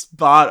do it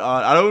spot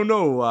on. I don't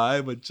know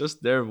why, but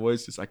just their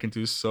voices I can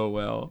do so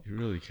well. You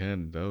really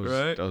can.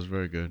 That was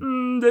very good.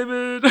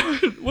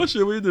 David, what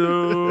should we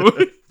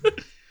do?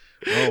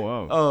 Oh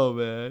wow! Oh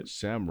man!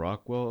 Sam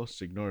Rockwell,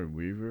 Sigourney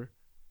Weaver.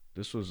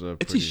 This was a.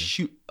 It's a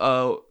shoot.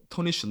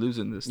 Tony Shalhoub's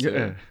in this too.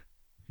 Yeah,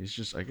 he's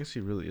just. I guess he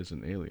really is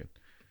an alien.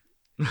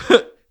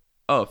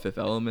 Fifth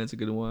Element's a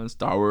good one.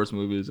 Star Wars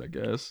movies, I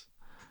guess.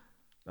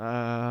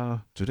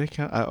 Do they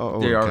count?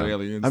 They are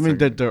aliens. I mean,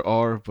 there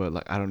are, but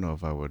like I don't know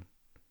if I would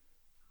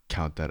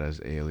count that as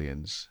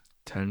aliens.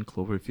 10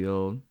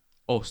 Cloverfield.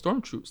 Oh,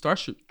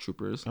 Starship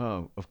Troopers.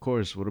 Oh, of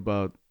course. What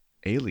about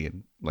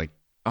Alien? Like.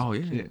 Oh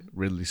yeah,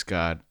 Ridley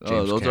Scott.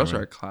 James those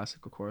are a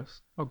classic, of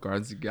course. Oh,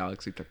 Guardians of the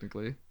Galaxy,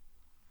 technically.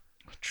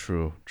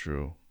 True.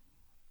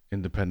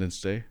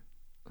 Independence Day.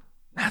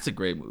 That's a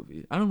great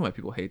movie. I don't know why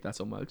people hate that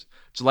so much.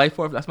 July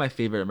 4th. That's my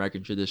favorite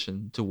American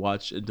tradition to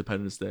watch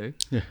Independence Day.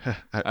 Yeah,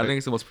 I think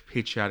it's the most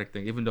patriotic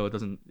thing, even though it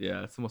doesn't.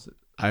 Yeah, it's the most.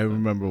 I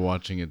remember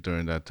watching it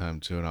during that time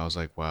too, and I was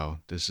like, "Wow,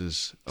 this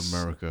is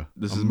America.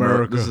 This is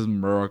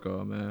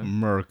America, man.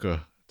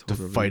 America, the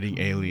fighting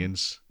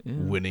aliens,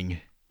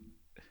 winning."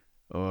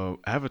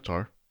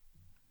 Avatar.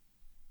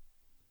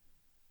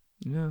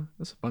 Yeah,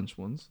 that's a bunch of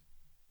ones.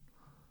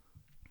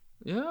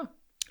 Yeah.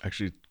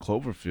 Actually,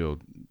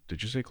 Cloverfield.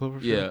 Did you say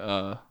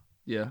Cloverfield?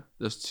 Yeah.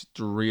 There's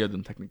 3 of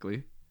them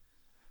technically.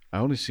 I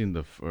only seen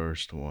the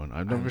first one.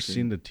 I've never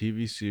seen the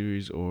TV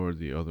series or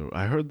the other.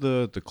 I heard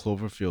the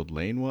Cloverfield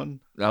Lane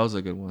one. That was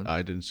a good one.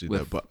 I didn't see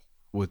that, but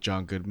with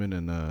John Goodman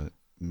and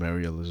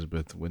Mary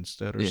Elizabeth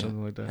Winstead or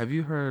something like that. Have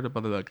you heard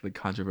about the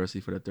controversy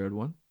for the 3rd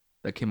one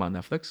that came on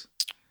Netflix?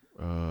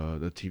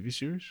 The TV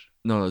series?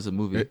 No, it's a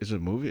movie. Is it a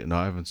movie? No,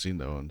 I haven't seen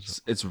that one.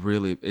 So.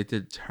 It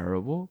did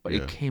terrible, but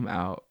it came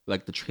out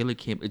like the trailer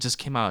it just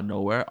came out of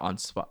nowhere on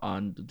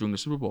during the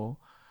Super Bowl,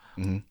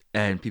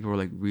 and people were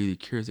like really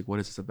curious, like what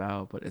is this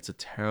about? But it's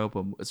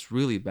it's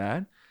really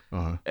bad.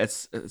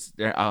 It's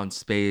they're out in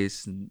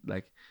space and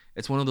like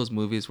it's one of those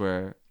movies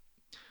where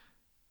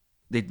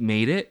they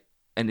made it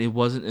and it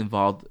wasn't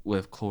involved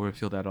with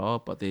Cloverfield at all,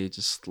 but they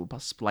just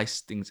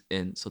spliced things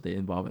in so they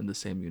involve in the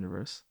same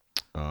universe.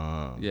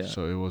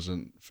 So it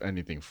wasn't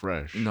anything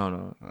fresh.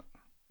 No.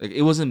 Like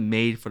it wasn't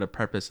made for the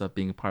purpose of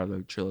being part of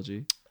the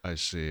trilogy. I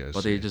see.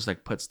 But they just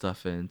like put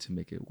stuff in to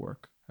make it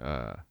work.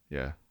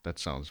 Yeah, that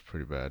sounds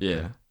pretty bad.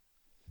 Yeah.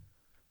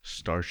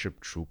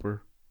 Starship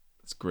Trooper.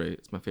 It's great.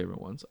 It's my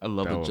favorite ones. I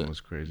love that one. Was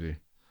crazy.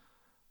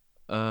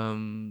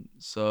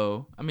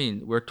 So I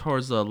mean, we're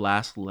towards the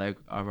last leg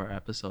of our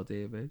episode,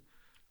 David.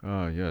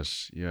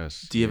 Yes.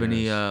 Do you have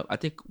any? I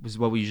think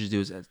what we usually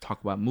do is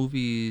talk about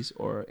movies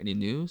or any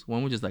news. Why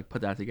don't we just like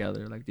put that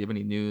together? Like, do you have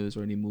any news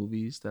or any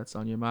movies that's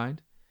on your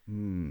mind?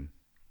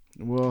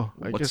 Well,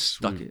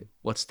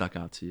 What stuck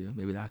out to you?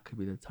 Maybe that could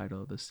be the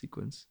title of the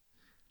sequence.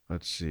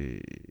 Let's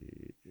see.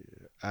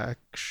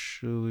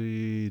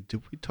 Actually,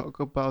 did we talk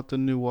about the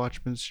new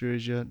Watchmen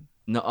series yet?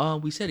 No.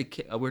 We said it.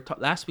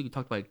 Last week we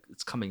talked about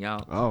it's coming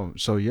out. Oh,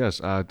 so yes.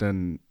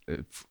 Then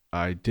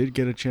I did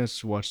get a chance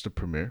to watch the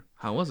premiere.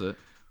 How was it?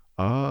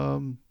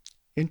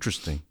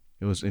 Interesting.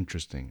 It was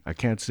interesting. I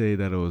can't say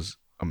that it was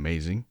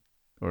amazing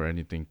or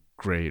anything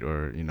great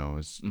or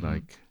it's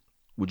like.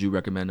 Would you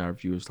recommend our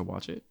viewers to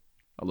watch it?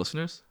 Our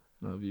listeners,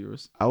 our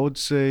viewers. I would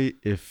say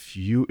if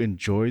you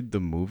enjoyed the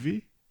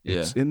movie,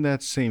 it's in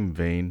that same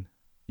vein.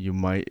 You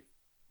might.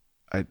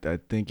 I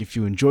think if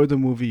you enjoyed the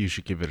movie, you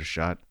should give it a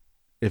shot.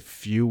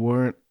 If you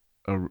weren't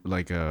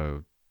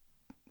a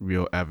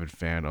real avid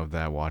fan of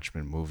that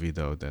Watchmen movie,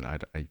 though, then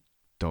I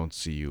don't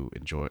see you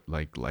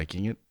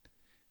liking it,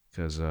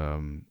 because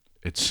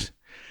it's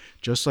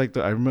just like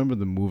I remember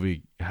the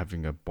movie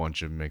having a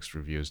bunch of mixed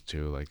reviews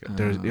too. Like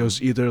it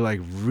was either like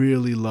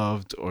really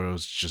loved or it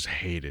was just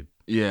hated.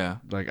 Yeah.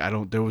 Like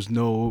there was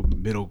no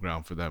middle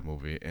ground for that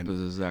movie. And this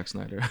is Zack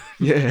Snyder.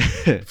 Yeah.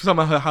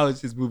 Somehow how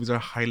his movies are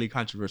highly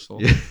controversial.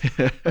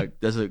 Yeah. Like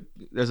there's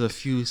a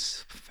few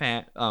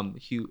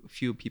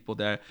few people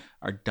that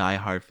are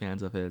diehard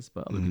fans of his,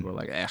 but other people are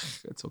like,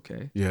 it's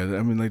okay. Yeah,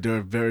 I mean, like there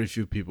are very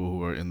few people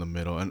who are in the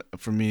middle. And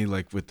for me,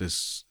 like with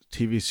this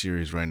TV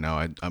series right now,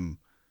 I'm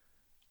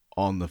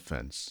on the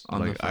fence.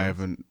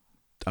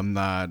 I'm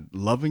not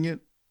loving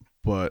it,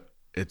 but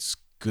it's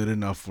good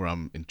enough where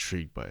I'm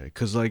intrigued by it.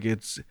 Cause like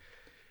it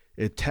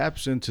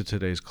taps into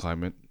today's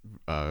climate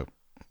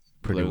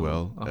pretty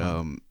well.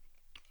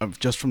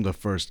 Just from the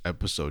first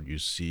episode, you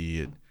see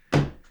it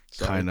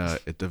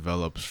it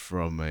develops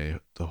from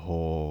the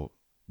whole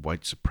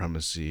white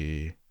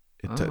supremacy,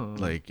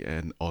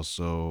 and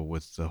also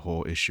with the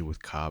whole issue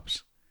with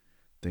cops,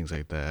 things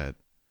like that,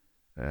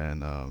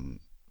 and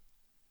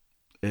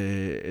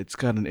it's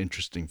got an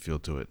interesting feel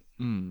to it.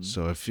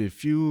 So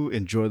if you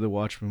enjoy the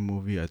Watchmen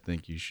movie, I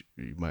think you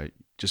might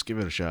just give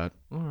it a shot.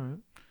 All right.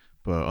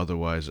 But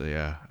otherwise,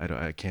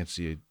 I can't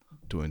see it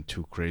doing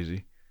too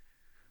crazy.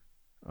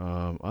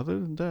 Other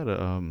than that,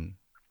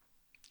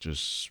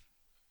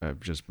 I've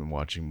just been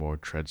watching more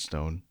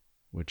Treadstone,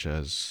 which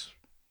has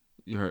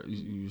you're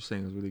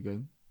saying is really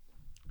good.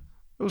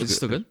 Is it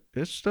still good?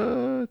 It's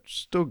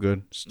still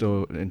good.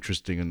 Still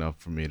interesting enough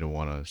for me to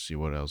want to see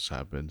what else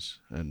happens.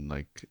 And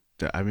like,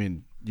 I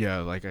mean, yeah,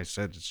 like I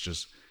said, it's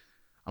just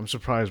I'm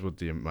surprised with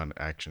the amount of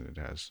action it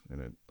has,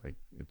 and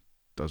it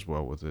does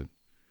well with it.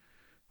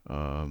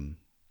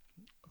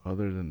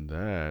 Other than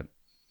that,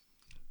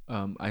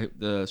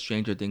 the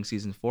Stranger Things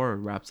season 4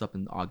 wraps up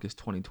in August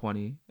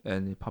 2020,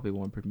 and it probably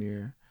won't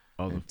premiere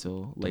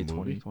until late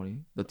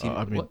 2020. The TV.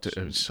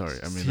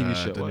 TV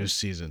show. The new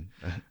season.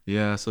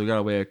 Yeah, so we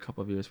gotta wait a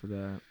couple of years for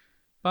that.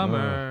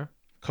 Bummer.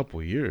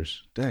 Couple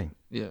years. Dang.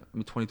 Yeah,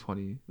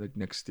 2020, like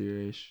next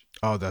year-ish.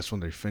 Oh, that's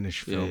when they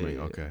finish filming.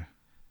 Yeah. Okay.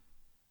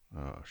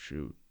 Oh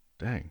shoot.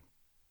 Dang.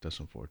 That's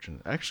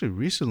unfortunate. Actually,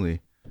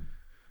 recently,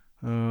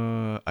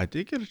 I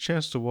did get a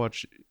chance to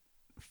watch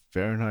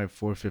Fahrenheit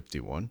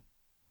 451.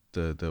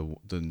 The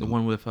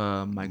one with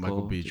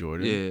Michael B.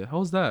 Jordan. Yeah, how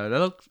was that?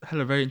 That had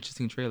a very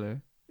interesting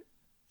trailer.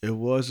 It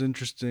was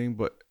interesting,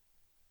 but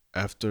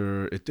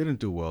after it didn't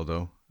do well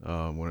though.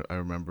 When I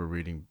remember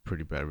reading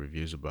pretty bad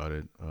reviews about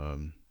it,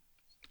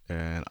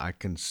 and I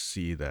can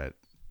see that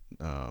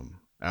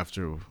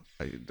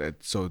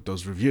so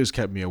those reviews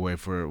kept me away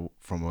from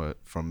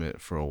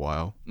it for a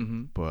while.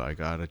 Mm-hmm. But I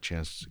got a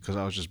chance because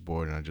I was just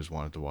bored and I just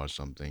wanted to watch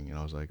something, and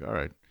I was like, all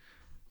right,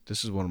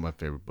 this is one of my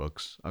favorite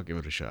books. I'll give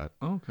it a shot.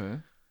 Okay.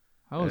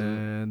 How was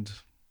it?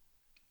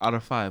 Out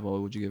of 5,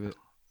 what would you give it?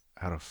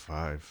 Out of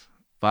 5.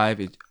 5,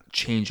 it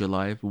changed your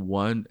life.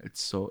 1,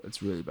 it's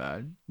really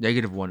bad.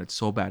 -1, it's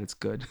so bad it's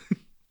good.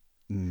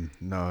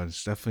 No,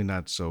 it's definitely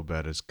not so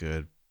bad it's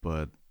good,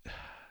 but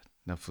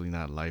definitely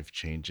not life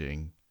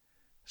changing.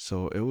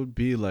 So it would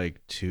be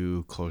like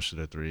 2, closer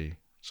to 3.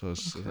 So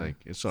it's like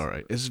it's all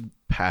right. It's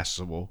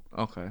passable.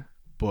 Okay.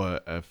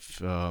 But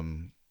if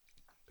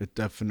it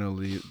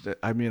definitely,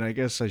 I mean, I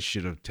guess I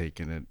should have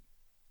taken it.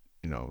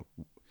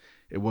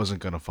 It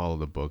wasn't gonna follow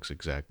the books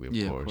exactly,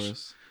 of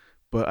course.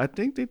 But I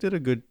think they did a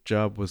good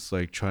job with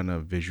like trying to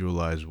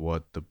visualize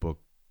what the book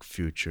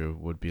future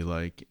would be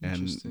like,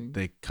 and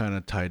they kind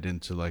of tied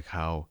into like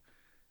how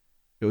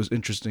it was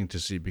interesting to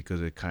see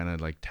because it kind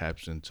of like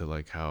taps into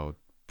like how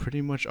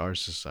pretty much our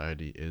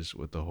society is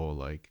with the whole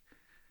like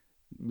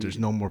there's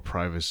no more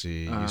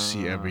privacy. You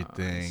see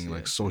everything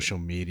like social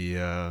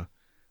media,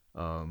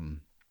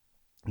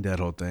 that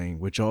whole thing,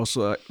 which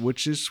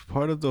is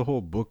part of the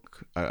whole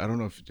book. I don't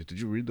know if did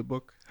you read the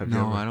book? I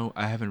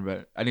haven't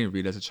read. I didn't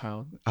read as a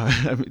child.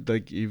 I mean,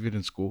 like even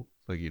in school,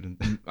 like you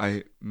didn't.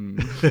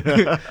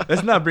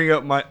 Let's not bring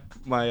up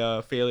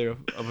my failure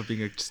of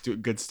being a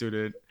good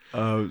student.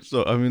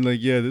 So I mean,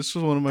 like, yeah, this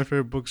was one of my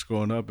favorite books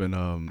growing up, and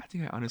I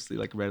think I honestly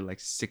like read like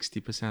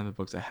 60% of the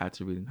books I had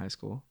to read in high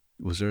school.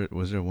 Was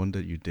there one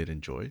that you did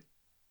enjoy?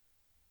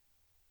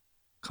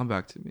 Come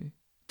back to me.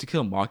 To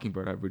Kill a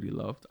Mockingbird, I really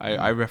loved.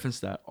 I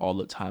reference that all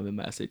the time in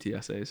my SAT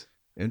essays.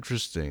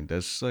 Interesting.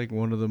 That's like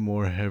one of the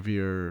more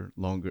heavier,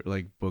 longer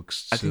like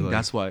books. I think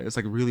that's why it's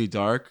like really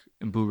dark,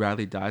 and Boo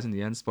Radley dies in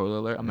the end. Spoiler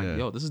alert! I'm like,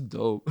 yo, this is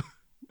dope.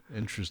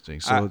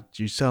 Interesting. So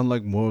you sound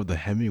like more of the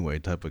Hemingway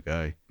type of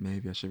guy.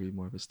 Maybe I should read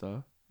more of his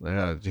stuff.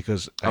 Yeah,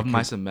 because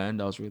Mice and Men,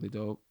 that was really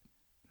dope.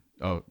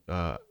 Oh,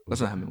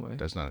 that's not Hemingway.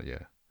 That's not.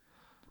 Yeah.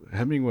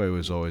 Hemingway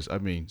was always, I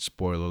mean,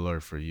 spoiler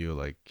alert for you,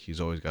 like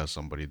he's always got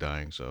somebody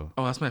dying. So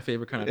that's my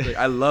favorite kind of thing.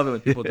 I love it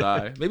when people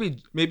die.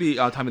 Maybe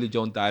Tommy Lee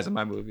Jones dies in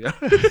my movie.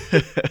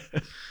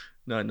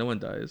 No one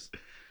dies.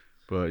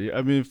 But yeah,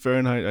 I mean,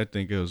 Fahrenheit, I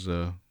think it was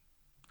a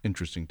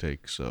interesting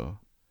take. So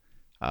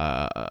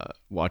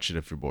watch it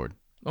if you're bored.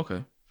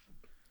 Okay.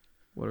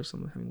 What are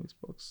some of Hemingway's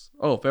books?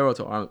 Oh, Farewell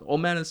to Arms.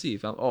 Old Man and Sea.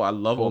 Oh, I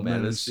love Old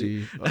Man and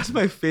Sea. That's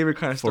my favorite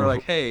kind of story.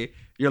 Like, hey,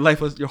 your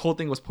whole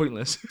thing was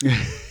pointless.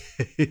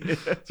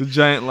 It's a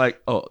giant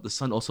like. Oh, the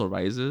sun also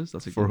rises.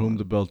 That's a For Whom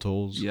the Bell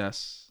Tolls.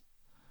 Yes.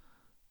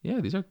 Yeah,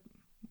 these are.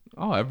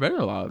 Oh, I've read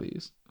a lot of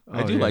these.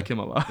 I do like him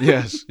a lot.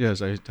 Yes.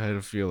 I had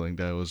a feeling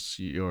that was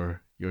your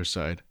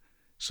side.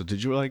 So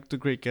did you like The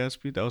Great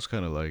Gatsby? That was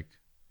kind of like.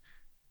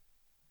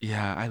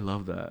 Yeah, I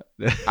love that.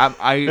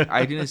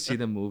 I didn't see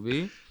the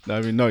movie. No,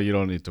 I mean, no, you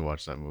don't need to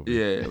watch that movie.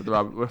 Yeah, with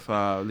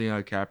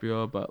Leonardo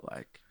DiCaprio, but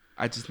like,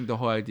 I just think the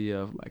whole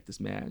idea of like this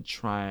man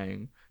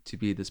trying to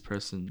be this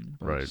person,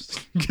 but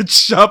right, get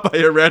shot by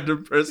a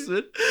random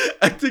person.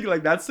 I think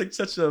like that's like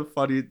such a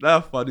funny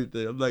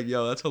thing. I'm like,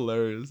 yo, that's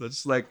hilarious.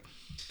 That's like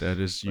that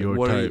is like,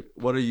 your type.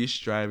 What are you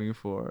striving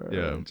for?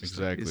 Yeah,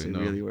 exactly. Like, is it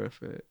really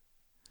worth it?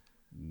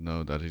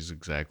 No, that is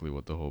exactly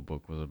what the whole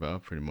book was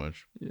about, pretty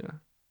much. Yeah.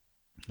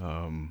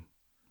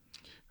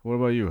 What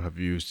about you? Have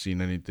you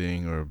seen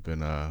anything or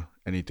been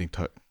anything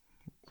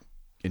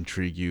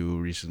intrigue you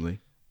recently?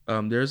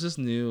 There's this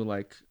new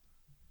like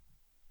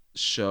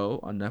show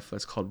on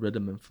Netflix called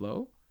Rhythm and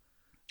Flow.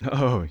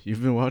 Oh,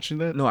 you've been watching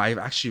that? No, I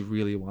actually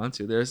really want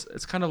to.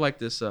 It's kind of like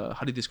this. How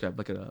do you describe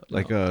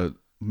like a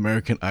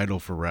American Idol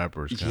for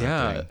rappers? Kind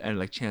of thing. And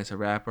like Chance the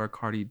Rapper,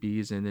 Cardi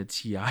B's in it,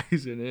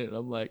 T.I.'s in it.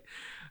 I'm like,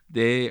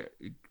 they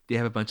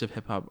have a bunch of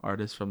hip hop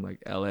artists from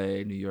like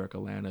L.A., New York,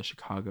 Atlanta,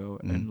 Chicago,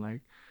 and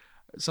like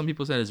some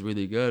people said it's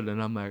really good,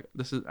 and I'm like,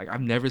 this is like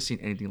I've never seen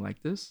anything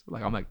like this.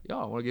 Like I'm like,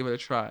 yo, I want to give it a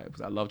try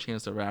because I love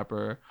Chance the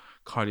Rapper.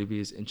 Cardi B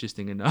is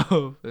interesting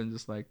enough, and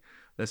just like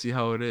let's see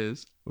how it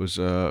is. Was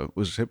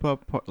hip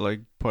hop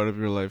part of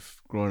your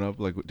life growing up?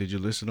 Like, did you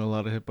listen to a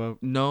lot of hip hop?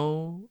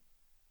 No,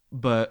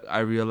 but I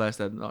realized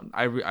that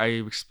I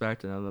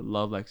respect and I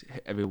love like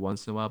every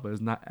once in a while, but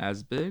it's not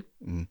as big.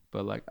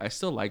 But like I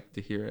still like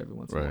to hear it every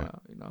once in a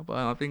while, you know. But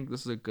I think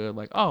this is a good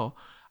like, oh,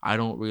 I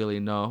don't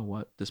really know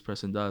what this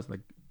person does.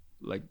 Like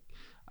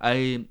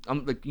I'm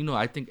like, you know,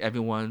 I think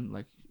everyone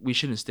like we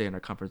shouldn't stay in our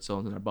comfort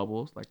zones and our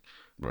bubbles. Like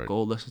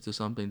go listen to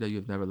something that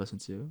you've never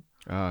listened to.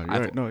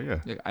 Right. No, yeah.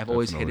 Like, I've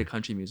always hated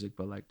country music,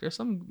 but like there's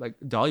some like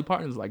Dolly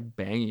Parton's like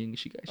banging.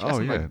 She has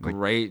some like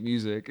great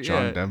music.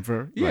 John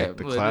Denver, like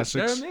the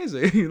classics. They're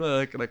amazing. You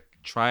know, like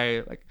try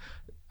like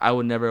I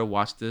would never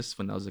watch this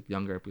when I was like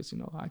younger because you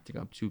know I think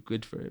I'm too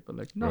good for it. But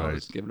like no,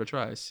 let's give it a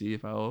try. See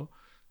if I'll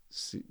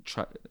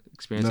try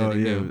experience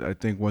anything new. I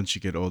think once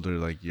you get older,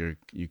 like you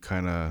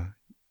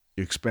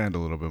expand a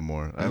little bit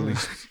more. At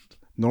least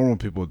normal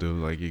people do.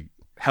 Like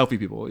healthy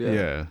people.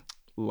 Yeah.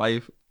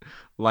 Life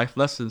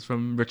lessons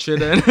from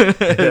Richard and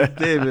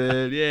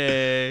David.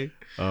 Yay.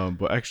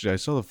 But actually I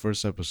saw the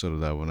first episode of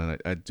that one and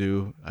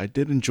I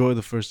did enjoy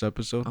the first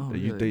episode. Oh,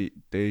 really?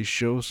 They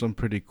show some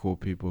pretty cool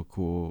people,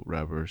 cool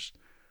rappers.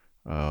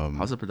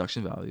 How's the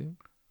production value?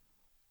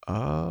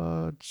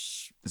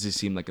 Does it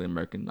seem like an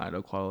American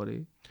Idol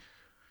quality?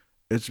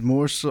 It's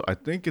more so. I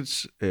think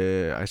it's.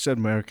 I said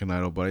American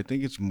Idol, but I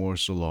think it's more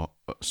so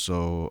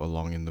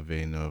along in the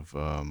vein of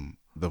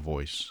The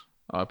Voice.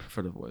 I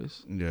prefer The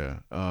Voice.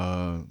 Yeah.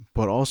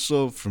 But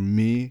also for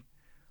me,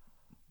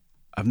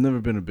 I've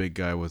never been a big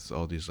guy with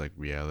all these like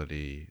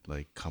reality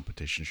like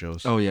competition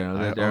shows. Oh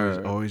yeah,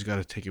 I always got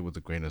to take it with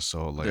a grain of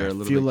salt. Like I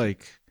feel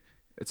like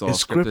it's all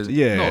scripted.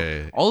 Yeah,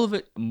 no, all of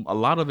it. A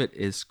lot of it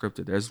is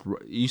scripted. There's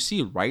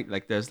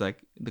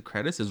like the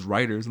credits is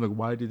writers. I'm like,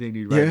 why do they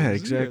need writers? Yeah,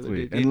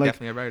 exactly. They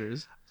definitely have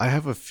writers. I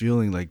have a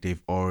feeling like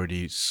they've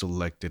already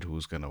selected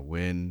who's gonna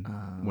win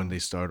when they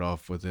start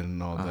off with it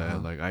and all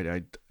that. Like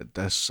I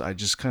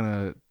just kind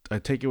of I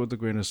take it with a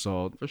grain of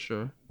salt for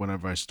sure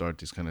whenever I start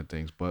these kind of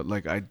things. But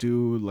like I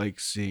do like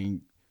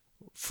seeing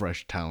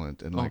fresh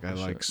talent and like I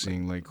like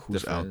seeing like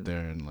who's out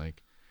there and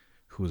like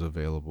who's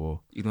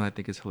available. You know, I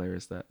think it's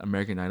hilarious that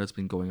American Idol's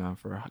been going on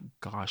for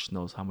gosh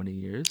knows how many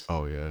years.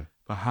 Oh yeah.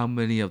 But how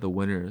many of the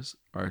winners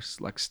are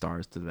like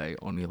stars today?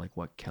 Only like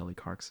what Kelly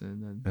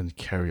Clarkson and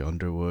Carrie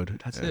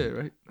Underwood. That's it,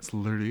 right? That's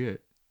literally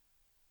it.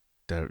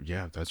 That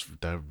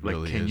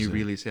really like, can you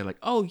really say like,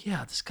 oh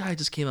yeah, this guy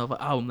just came out with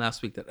an album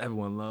last week that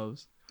everyone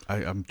loves?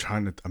 I'm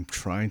trying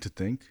to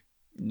think.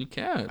 You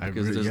can't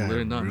because there's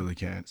literally none. I really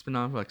can't. It's been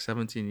on for like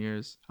 17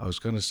 years. I was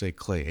gonna say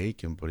Clay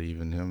Aiken, but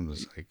even him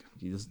was like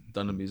he's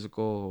done a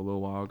musical a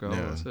little while ago.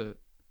 Yeah. That's it.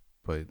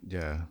 But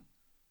yeah,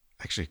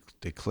 actually,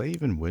 did Clay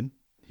even win?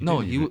 He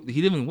didn't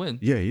even win.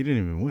 Yeah, he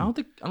didn't even win. I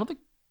don't think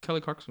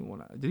Kelly Clarkson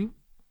won. Did he?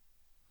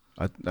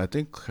 I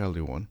think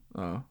Kelly won.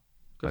 Oh,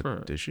 good for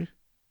her. Did she?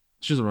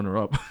 She was a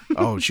runner-up.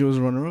 Oh, she was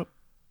a runner-up.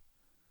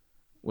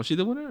 Was she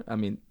the winner? I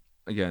mean,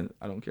 again,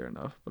 I don't care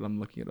enough, but I'm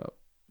looking it up.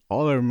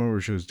 All I remember,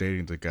 she was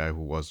dating the guy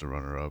who was the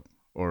runner-up,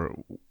 or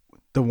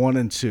the 1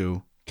 and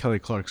 2, Kelly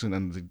Clarkson,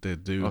 and the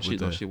dude. Oh,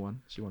 she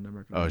won. She won the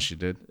American. Oh, she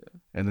did. Yeah.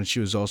 And then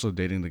she was also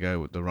dating the guy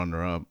with the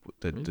runner-up,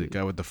 the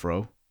guy with the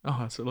fro. Oh,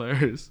 that's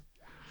hilarious.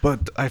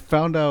 But I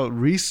found out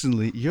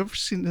recently. You've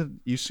seen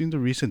the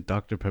recent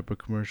Dr. Pepper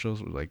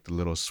commercials with like the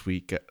little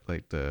sweet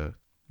like the.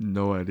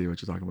 No idea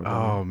what you're talking about.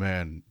 Oh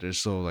man, there's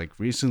so like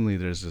recently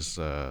there's this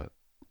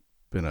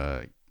been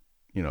a,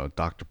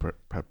 Dr.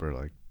 Pepper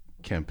like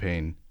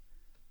campaign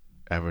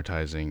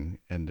advertising,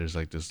 and there's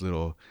like this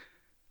little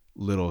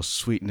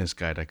sweetness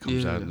guy that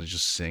comes out and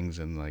just sings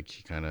and like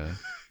he kind of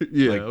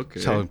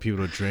telling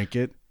people to drink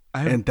it.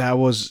 And that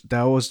was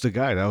the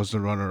guy. That was the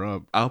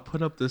runner-up. I'll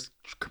put up this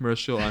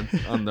commercial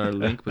on their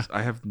link, but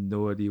I have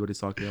no idea what he's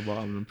talking about.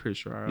 I'm pretty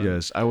sure.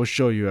 Yes, I will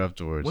show you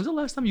afterwards. When's the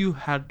last time you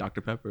had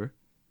Dr. Pepper?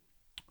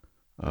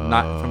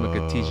 Not from like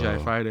a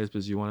TGI Fridays,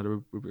 because you wanted a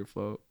root beer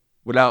float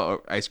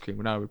without ice cream,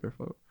 without a root beer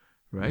float,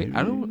 right?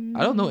 Maybe.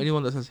 I don't know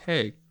anyone that says,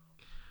 "Hey,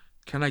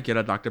 can I get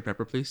a Dr.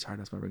 Pepper, please?" Sorry,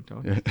 that's my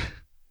ringtone. Yeah.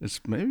 It's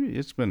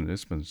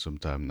been some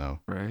time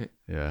now, right?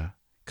 Yeah,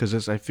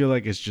 because I feel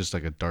like it's just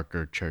like a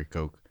darker cherry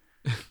Coke.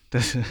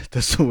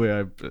 That's the way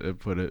I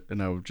put it,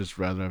 and I would just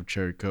rather have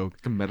cherry Coke.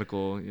 A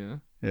medical, yeah.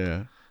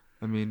 Yeah.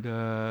 I mean,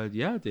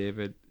 yeah,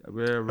 David,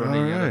 we're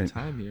running out of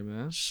time here,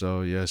 man.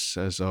 So yes,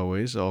 as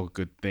always, all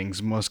good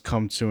things must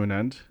come to an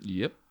end.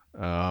 Yep.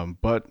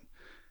 But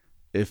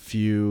if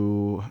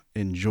you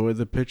enjoy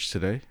the pitch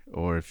today,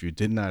 or if you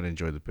did not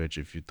enjoy the pitch,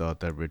 if you thought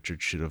that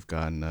Richard should have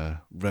gotten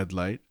a red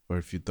light, or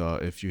if you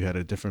had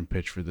a different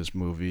pitch for this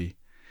movie,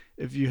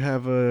 if you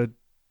have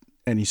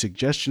any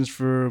suggestions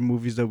for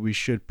movies that we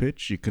should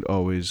pitch, you could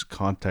always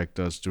contact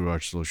us through our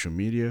social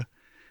media.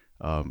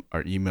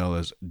 Our email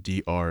is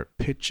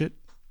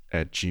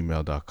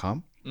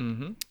drpitchit@gmail.com.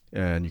 Mm-hmm.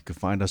 And you can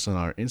find us on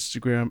our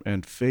Instagram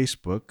and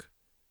Facebook,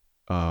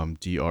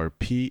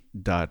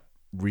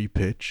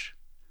 drp.repitch.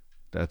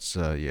 That's,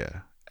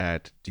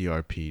 at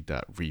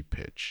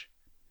drp.repitch.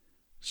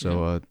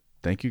 So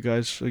thank you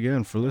guys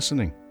again for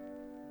listening.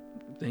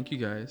 Thank you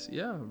guys.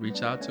 Yeah,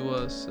 reach out to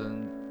us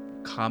and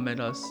comment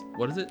us.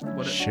 What is it?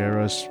 Share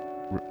us,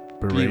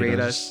 berate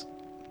us.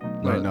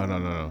 Wait,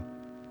 no.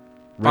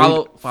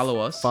 Follow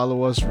us.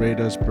 Follow us, rate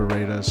us,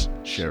 berate us,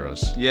 share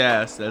us.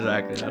 Yes,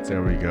 exactly.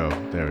 There we go.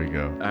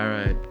 All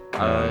right.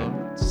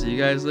 See you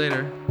guys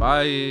later.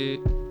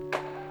 Bye.